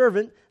wife's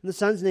servant, and the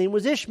son's name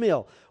was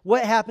Ishmael.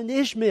 What happened to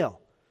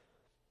Ishmael?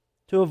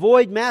 To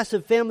avoid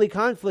massive family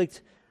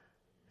conflict,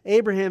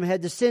 Abraham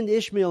had to send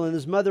Ishmael and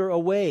his mother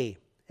away,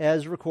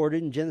 as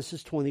recorded in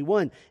Genesis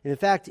 21. And in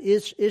fact,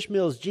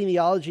 Ishmael's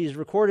genealogy is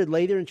recorded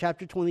later in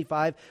chapter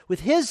 25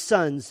 with his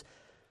sons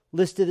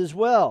listed as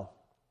well.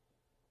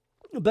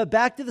 But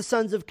back to the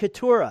sons of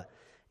Keturah,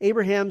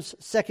 Abraham's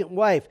second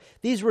wife.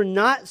 These were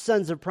not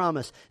sons of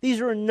promise.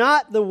 These were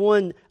not the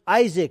one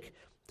Isaac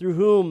through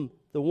whom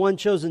the one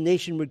chosen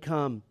nation would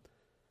come.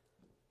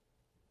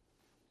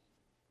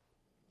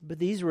 But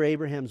these were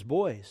Abraham's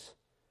boys,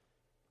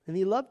 and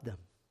he loved them.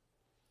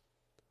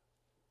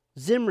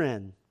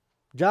 Zimran,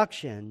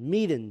 Jokshan,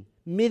 Medan,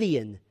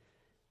 Midian,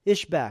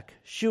 Ishbak,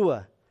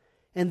 Shua.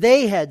 And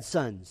they had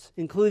sons,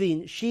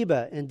 including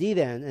Sheba and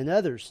Dedan and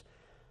others.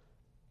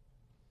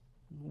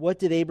 What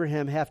did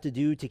Abraham have to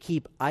do to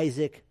keep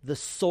Isaac the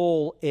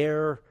sole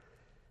heir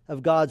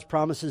of God's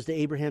promises to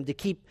Abraham, to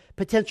keep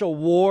potential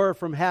war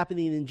from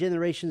happening in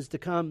generations to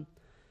come?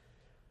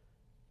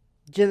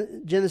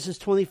 Genesis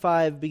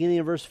 25, beginning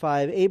in verse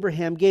 5,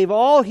 Abraham gave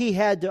all he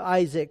had to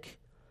Isaac,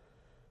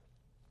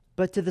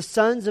 but to the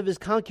sons of his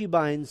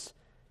concubines,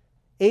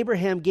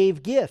 Abraham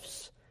gave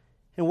gifts.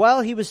 And while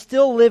he was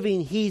still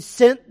living, he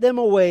sent them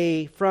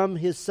away from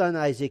his son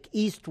Isaac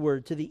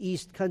eastward to the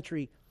east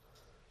country.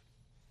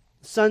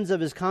 Sons of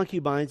his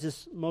concubines,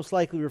 this most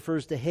likely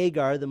refers to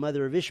Hagar, the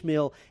mother of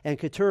Ishmael, and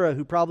Keturah,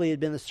 who probably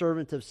had been a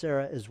servant of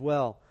Sarah as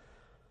well.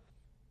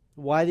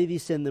 Why did he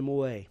send them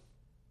away?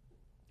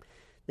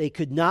 They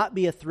could not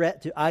be a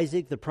threat to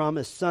Isaac, the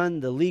promised son,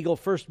 the legal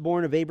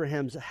firstborn of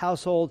Abraham's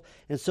household.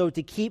 And so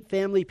to keep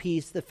family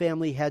peace, the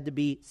family had to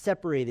be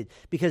separated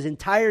because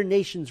entire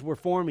nations were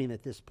forming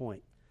at this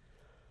point.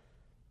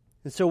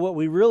 And so what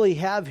we really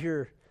have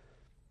here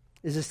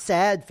is a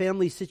sad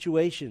family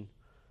situation.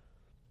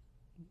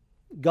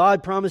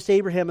 God promised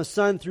Abraham a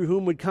son through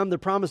whom would come the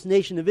promised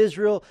nation of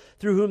Israel,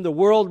 through whom the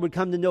world would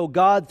come to know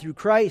God through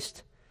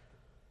Christ.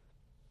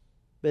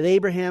 But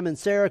Abraham and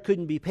Sarah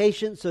couldn't be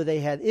patient, so they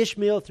had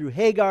Ishmael through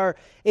Hagar.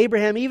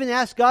 Abraham even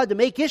asked God to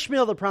make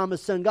Ishmael the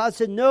promised son. God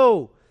said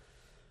no.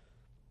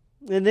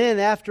 And then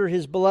after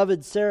his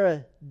beloved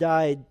Sarah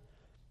died,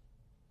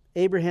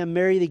 Abraham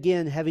married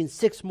again, having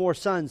 6 more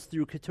sons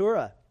through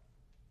Keturah.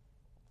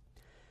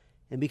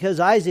 And because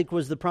Isaac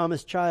was the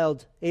promised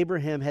child,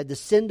 Abraham had to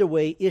send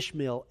away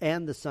Ishmael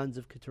and the sons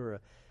of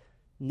Keturah,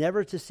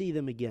 never to see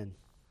them again.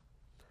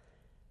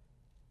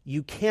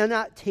 You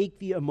cannot take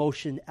the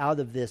emotion out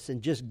of this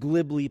and just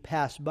glibly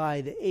pass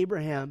by that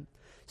Abraham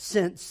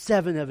sent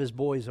 7 of his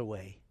boys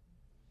away.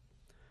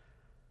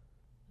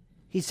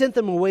 He sent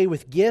them away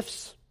with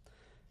gifts,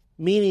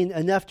 meaning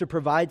enough to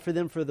provide for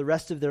them for the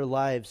rest of their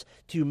lives,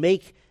 to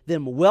make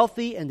them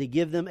wealthy and to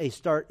give them a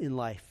start in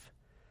life.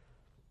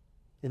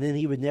 And then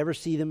he would never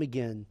see them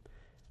again.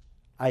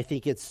 I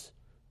think it's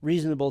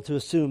reasonable to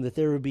assume that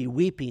there would be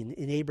weeping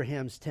in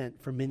Abraham's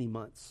tent for many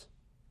months.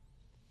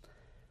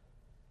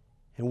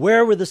 And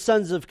where were the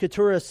sons of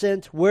Keturah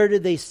sent? Where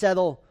did they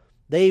settle?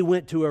 They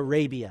went to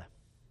Arabia.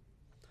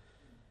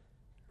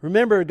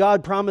 Remember,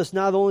 God promised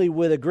not only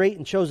would a great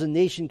and chosen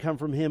nation come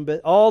from him,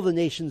 but all the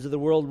nations of the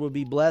world would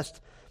be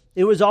blessed.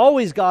 It was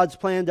always God's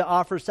plan to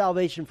offer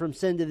salvation from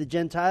sin to the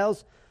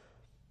Gentiles,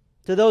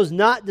 to those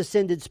not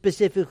descended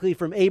specifically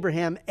from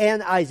Abraham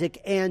and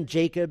Isaac and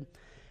Jacob.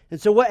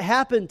 And so what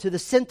happened to the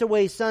sent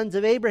away sons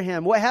of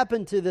Abraham? What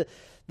happened to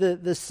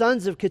the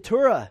sons of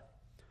Keturah?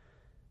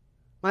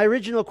 My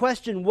original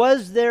question,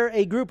 was there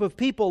a group of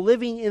people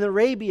living in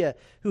Arabia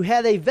who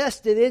had a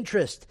vested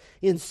interest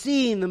in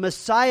seeing the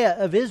Messiah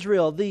of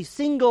Israel, the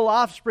single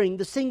offspring,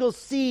 the single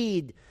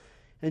seed,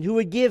 and who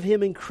would give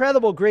him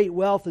incredible great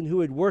wealth and who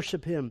would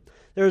worship him?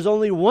 There is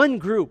only one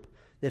group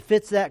that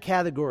fits that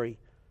category: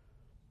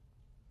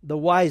 the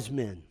wise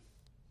men.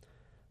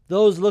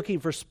 Those looking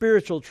for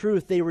spiritual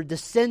truth. They were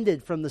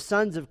descended from the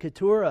sons of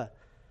Keturah,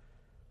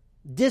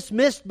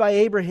 dismissed by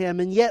Abraham,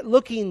 and yet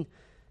looking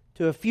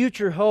to a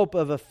future hope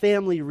of a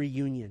family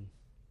reunion.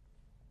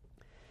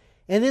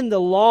 And in the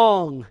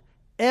long,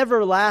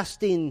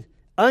 everlasting,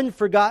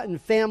 unforgotten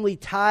family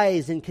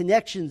ties and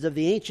connections of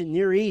the ancient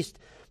Near East,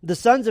 the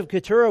sons of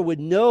Keturah would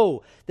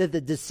know that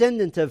the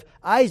descendant of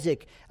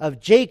Isaac, of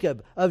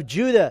Jacob, of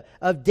Judah,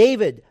 of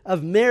David,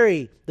 of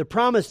Mary, the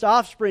promised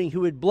offspring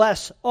who would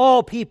bless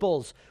all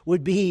peoples,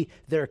 would be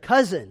their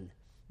cousin,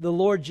 the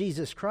Lord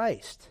Jesus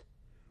Christ.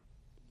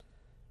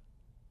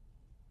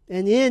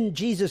 And in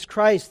Jesus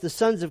Christ, the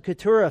sons of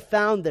Keturah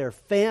found their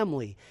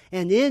family.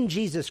 And in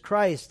Jesus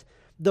Christ,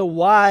 the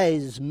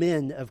wise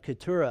men of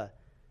Keturah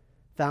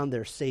found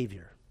their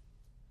Savior.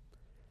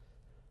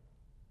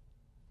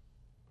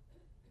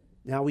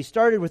 Now, we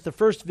started with the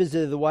first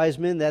visit of the wise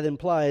men. That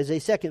implies a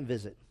second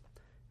visit.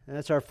 And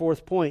that's our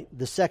fourth point,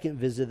 the second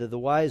visit of the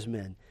wise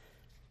men.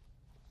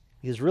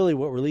 Because really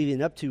what we're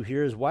leading up to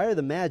here is, why are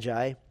the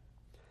Magi,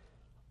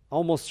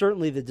 almost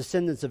certainly the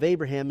descendants of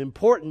Abraham,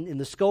 important in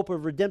the scope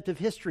of redemptive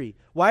history?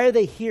 Why are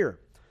they here?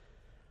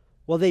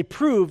 Well, they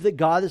prove that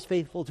God is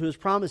faithful to his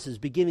promises,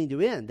 beginning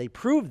to end. They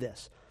prove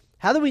this.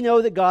 How do we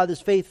know that God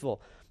is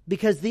faithful?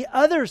 Because the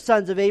other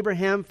sons of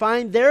Abraham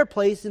find their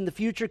place in the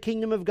future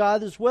kingdom of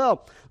God as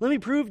well. Let me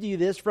prove to you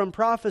this from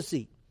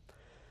prophecy.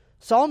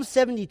 Psalm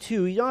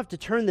 72, you don't have to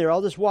turn there,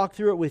 I'll just walk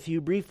through it with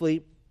you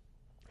briefly.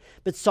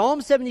 But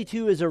Psalm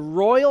 72 is a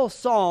royal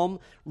psalm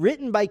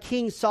written by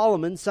King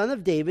Solomon, son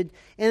of David,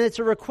 and it's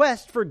a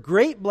request for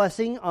great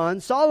blessing on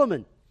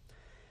Solomon.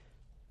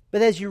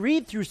 But as you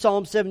read through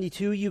Psalm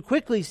 72, you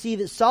quickly see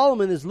that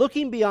Solomon is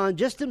looking beyond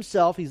just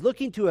himself. He's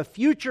looking to a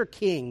future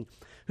king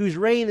whose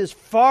reign is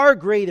far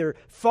greater,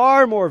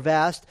 far more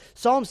vast.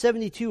 Psalm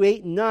 72,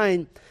 8 and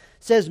 9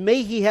 says,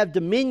 "May he have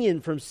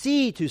dominion from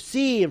sea to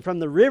sea and from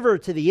the river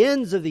to the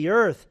ends of the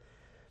earth.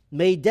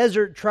 May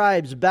desert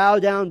tribes bow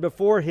down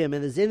before him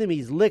and his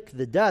enemies lick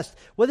the dust."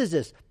 What is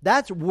this?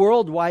 That's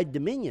worldwide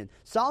dominion.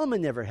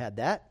 Solomon never had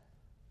that.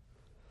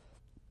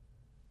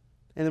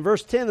 And in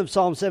verse 10 of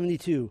Psalm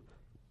 72,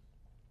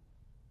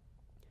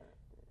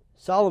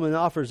 Solomon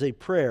offers a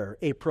prayer,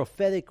 a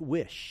prophetic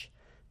wish.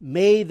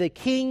 "May the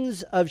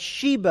kings of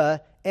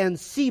Sheba and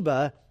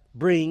Seba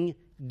bring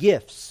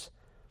gifts."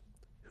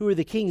 Who are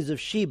the kings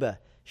of Sheba?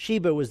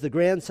 Sheba was the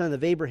grandson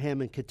of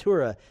Abraham and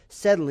Keturah,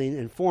 settling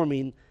and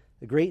forming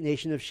the great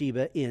nation of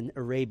Sheba in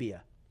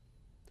Arabia.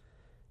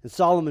 And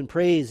Solomon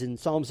prays in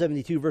Psalm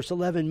 72, verse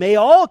 11, "May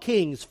all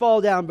kings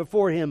fall down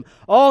before him,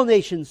 all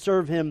nations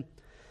serve him."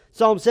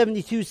 Psalm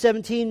 72,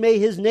 17, "May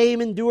his name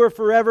endure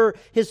forever,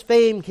 his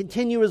fame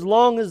continue as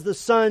long as the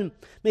sun.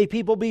 May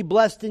people be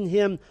blessed in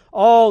him,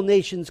 all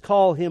nations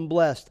call him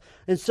blessed."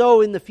 And so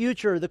in the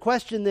future, the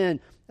question then,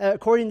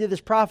 according to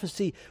this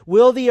prophecy,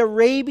 will the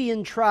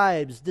Arabian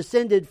tribes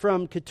descended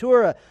from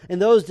Keturah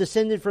and those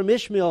descended from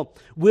Ishmael,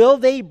 will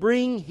they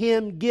bring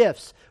him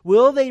gifts?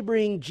 Will they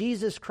bring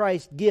Jesus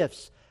Christ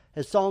gifts,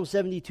 as Psalm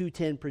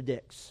 72:10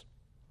 predicts?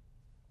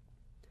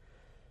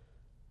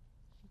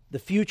 The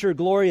future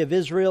glory of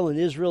Israel and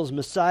Israel's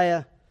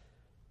Messiah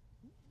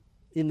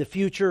in the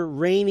future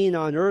reigning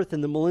on earth in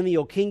the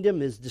millennial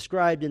kingdom is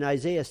described in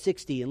Isaiah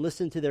 60. And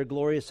listen to their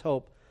glorious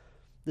hope.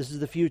 This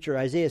is the future.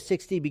 Isaiah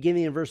 60,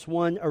 beginning in verse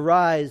 1,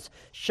 "Arise,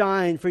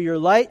 shine, for your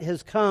light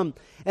has come,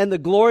 and the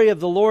glory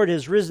of the Lord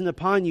has risen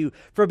upon you.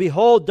 For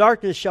behold,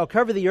 darkness shall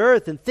cover the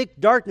earth, and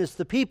thick darkness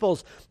the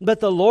peoples. But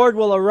the Lord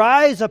will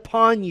arise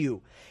upon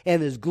you,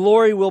 and his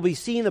glory will be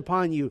seen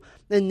upon you.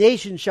 And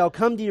nations shall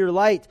come to your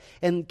light,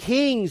 and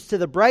kings to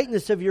the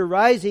brightness of your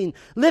rising.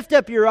 Lift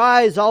up your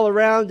eyes all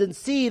around, and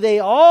see, they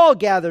all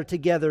gather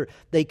together.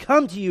 They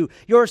come to you.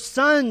 Your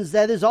sons,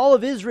 that is all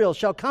of Israel,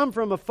 shall come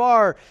from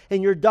afar,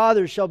 and your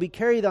daughters shall be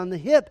carried on the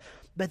hip."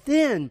 But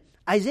then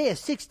Isaiah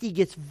 60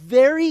 gets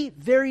very,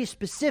 very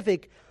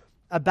specific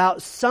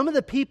about some of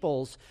the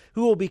peoples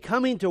who will be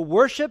coming to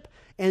worship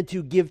and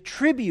to give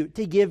tribute,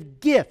 to give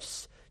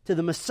gifts to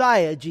the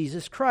Messiah,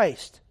 Jesus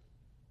Christ.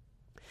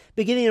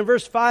 Beginning in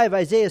verse 5,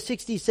 Isaiah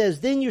 60 says,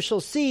 "Then you shall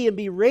see and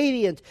be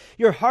radiant.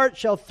 Your heart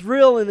shall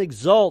thrill and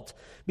exult,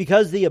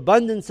 because the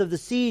abundance of the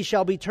sea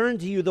shall be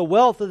turned to you. The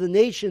wealth of the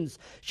nations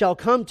shall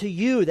come to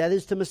you," that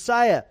is to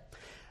Messiah.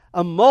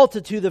 "A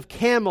multitude of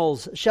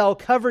camels shall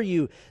cover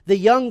you. The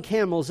young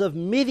camels of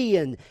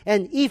Midian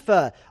and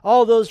Ephah,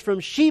 all those from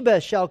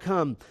Sheba shall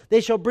come. They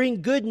shall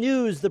bring good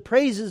news, the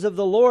praises of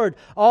the Lord.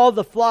 All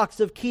the flocks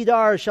of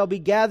Kedar shall be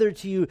gathered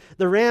to you.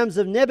 The rams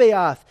of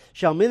Nebaioth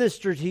shall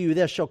minister to you.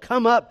 They shall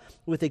come up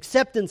with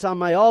acceptance on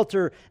my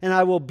altar, and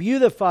I will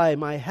beautify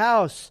my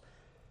house."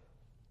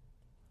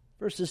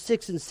 Verses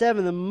 6 and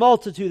 7, the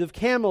multitude of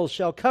camels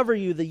shall cover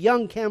you, the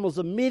young camels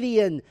of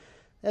Midian,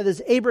 that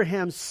is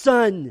Abraham's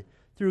son,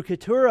 through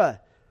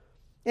Keturah.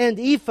 And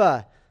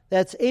Ephah,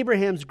 that's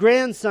Abraham's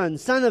grandson,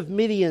 son of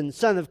Midian,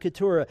 son of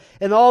Keturah.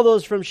 And all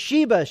those from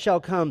Sheba shall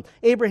come,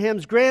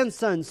 Abraham's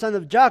grandson, son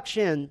of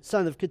Jokshan,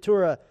 son of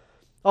Keturah.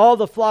 All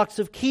the flocks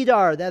of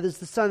Kedar, that is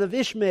the son of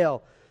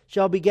Ishmael,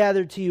 shall be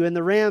gathered to you, and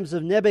the rams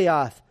of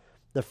Nebaioth,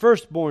 the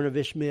firstborn of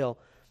Ishmael.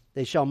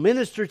 They shall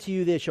minister to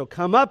you, they shall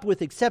come up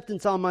with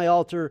acceptance on my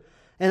altar,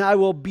 and I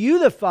will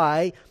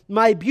beautify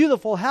my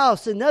beautiful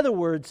house. In other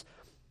words,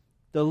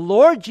 the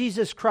Lord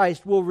Jesus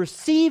Christ will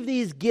receive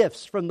these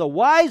gifts from the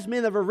wise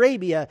men of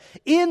Arabia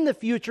in the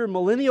future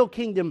millennial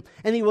kingdom,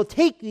 and he will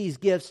take these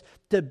gifts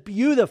to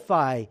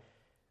beautify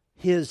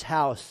his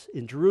house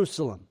in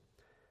Jerusalem.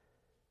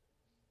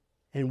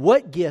 And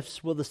what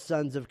gifts will the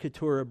sons of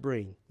Keturah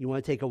bring? You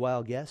want to take a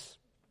wild guess?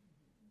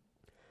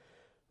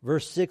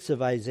 Verse 6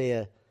 of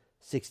Isaiah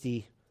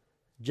 60,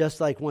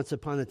 just like once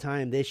upon a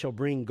time, they shall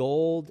bring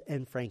gold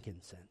and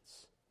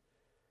frankincense.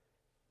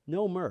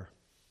 No myrrh.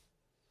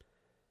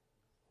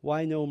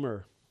 Why no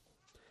myrrh?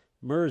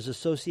 Myrrh is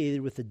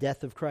associated with the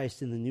death of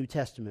Christ in the New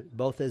Testament,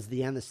 both as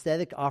the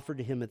anesthetic offered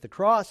to him at the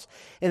cross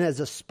and as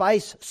a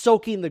spice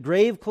soaking the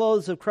grave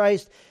clothes of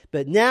Christ.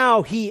 But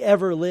now he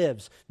ever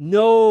lives.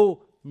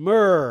 No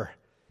myrrh.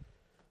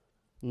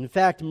 In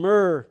fact,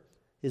 myrrh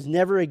is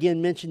never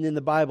again mentioned in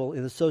the Bible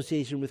in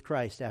association with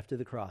Christ after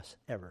the cross,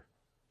 ever.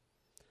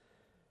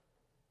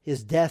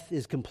 His death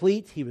is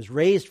complete. He was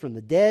raised from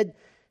the dead.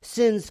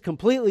 Sins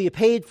completely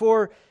paid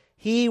for.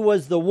 He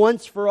was the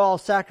once-for-all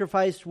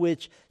sacrifice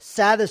which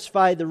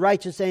satisfied the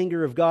righteous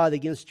anger of God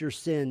against your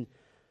sin.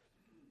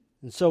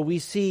 And so we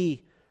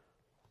see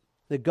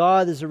that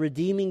God is a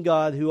redeeming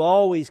God who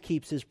always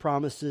keeps his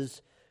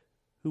promises,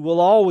 who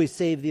will always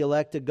save the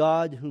elect, a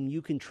God whom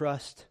you can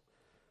trust.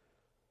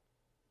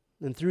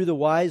 And through the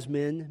wise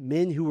men,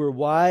 men who were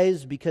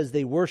wise because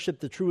they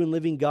worshiped the true and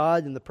living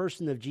God in the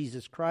person of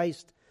Jesus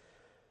Christ,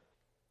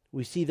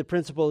 we see the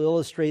principle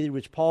illustrated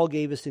which Paul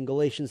gave us in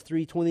Galatians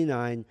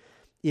 3:29.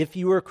 If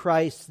you are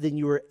Christ, then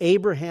you are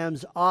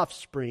Abraham's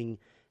offspring,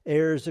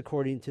 heirs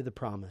according to the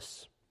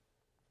promise.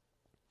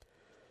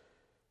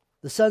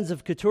 The sons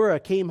of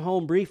Keturah came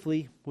home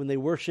briefly when they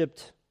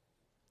worshipped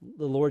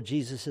the Lord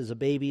Jesus as a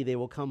baby. They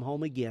will come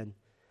home again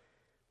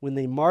when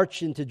they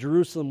march into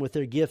Jerusalem with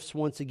their gifts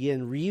once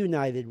again,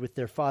 reunited with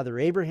their father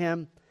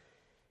Abraham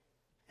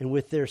and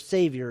with their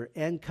Savior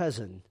and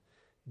cousin,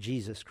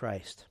 Jesus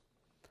Christ.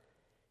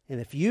 And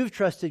if you've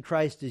trusted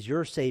Christ as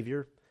your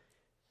Savior,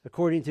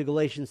 according to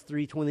Galatians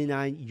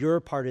 3:29,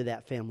 you're part of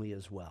that family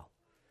as well.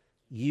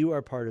 You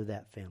are part of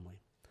that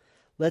family.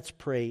 Let's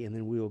pray, and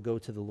then we will go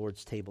to the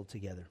Lord's table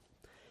together.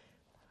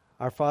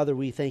 Our Father,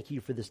 we thank you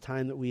for this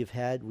time that we have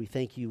had. We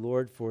thank you,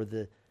 Lord, for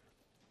the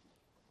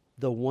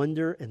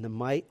wonder and the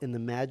might and the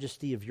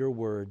majesty of your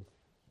word.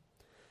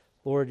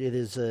 Lord, it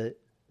is an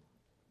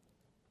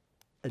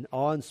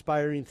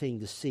awe-inspiring thing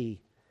to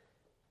see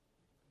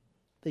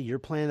that your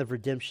plan of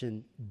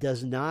redemption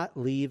does not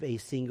leave a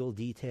single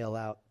detail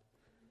out.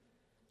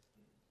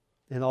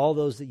 And all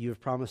those that you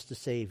have promised to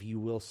save, you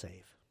will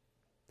save.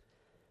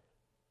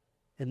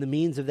 And the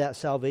means of that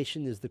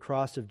salvation is the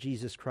cross of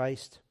Jesus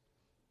Christ,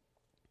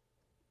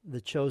 the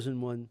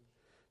chosen one,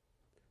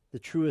 the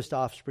truest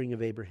offspring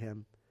of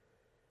Abraham.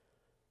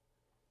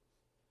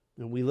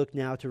 And we look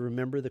now to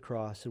remember the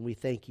cross, and we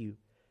thank you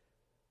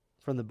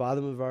from the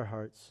bottom of our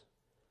hearts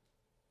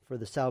for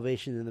the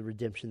salvation and the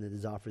redemption that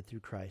is offered through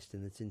Christ.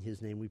 And it's in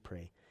his name we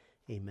pray.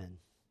 Amen.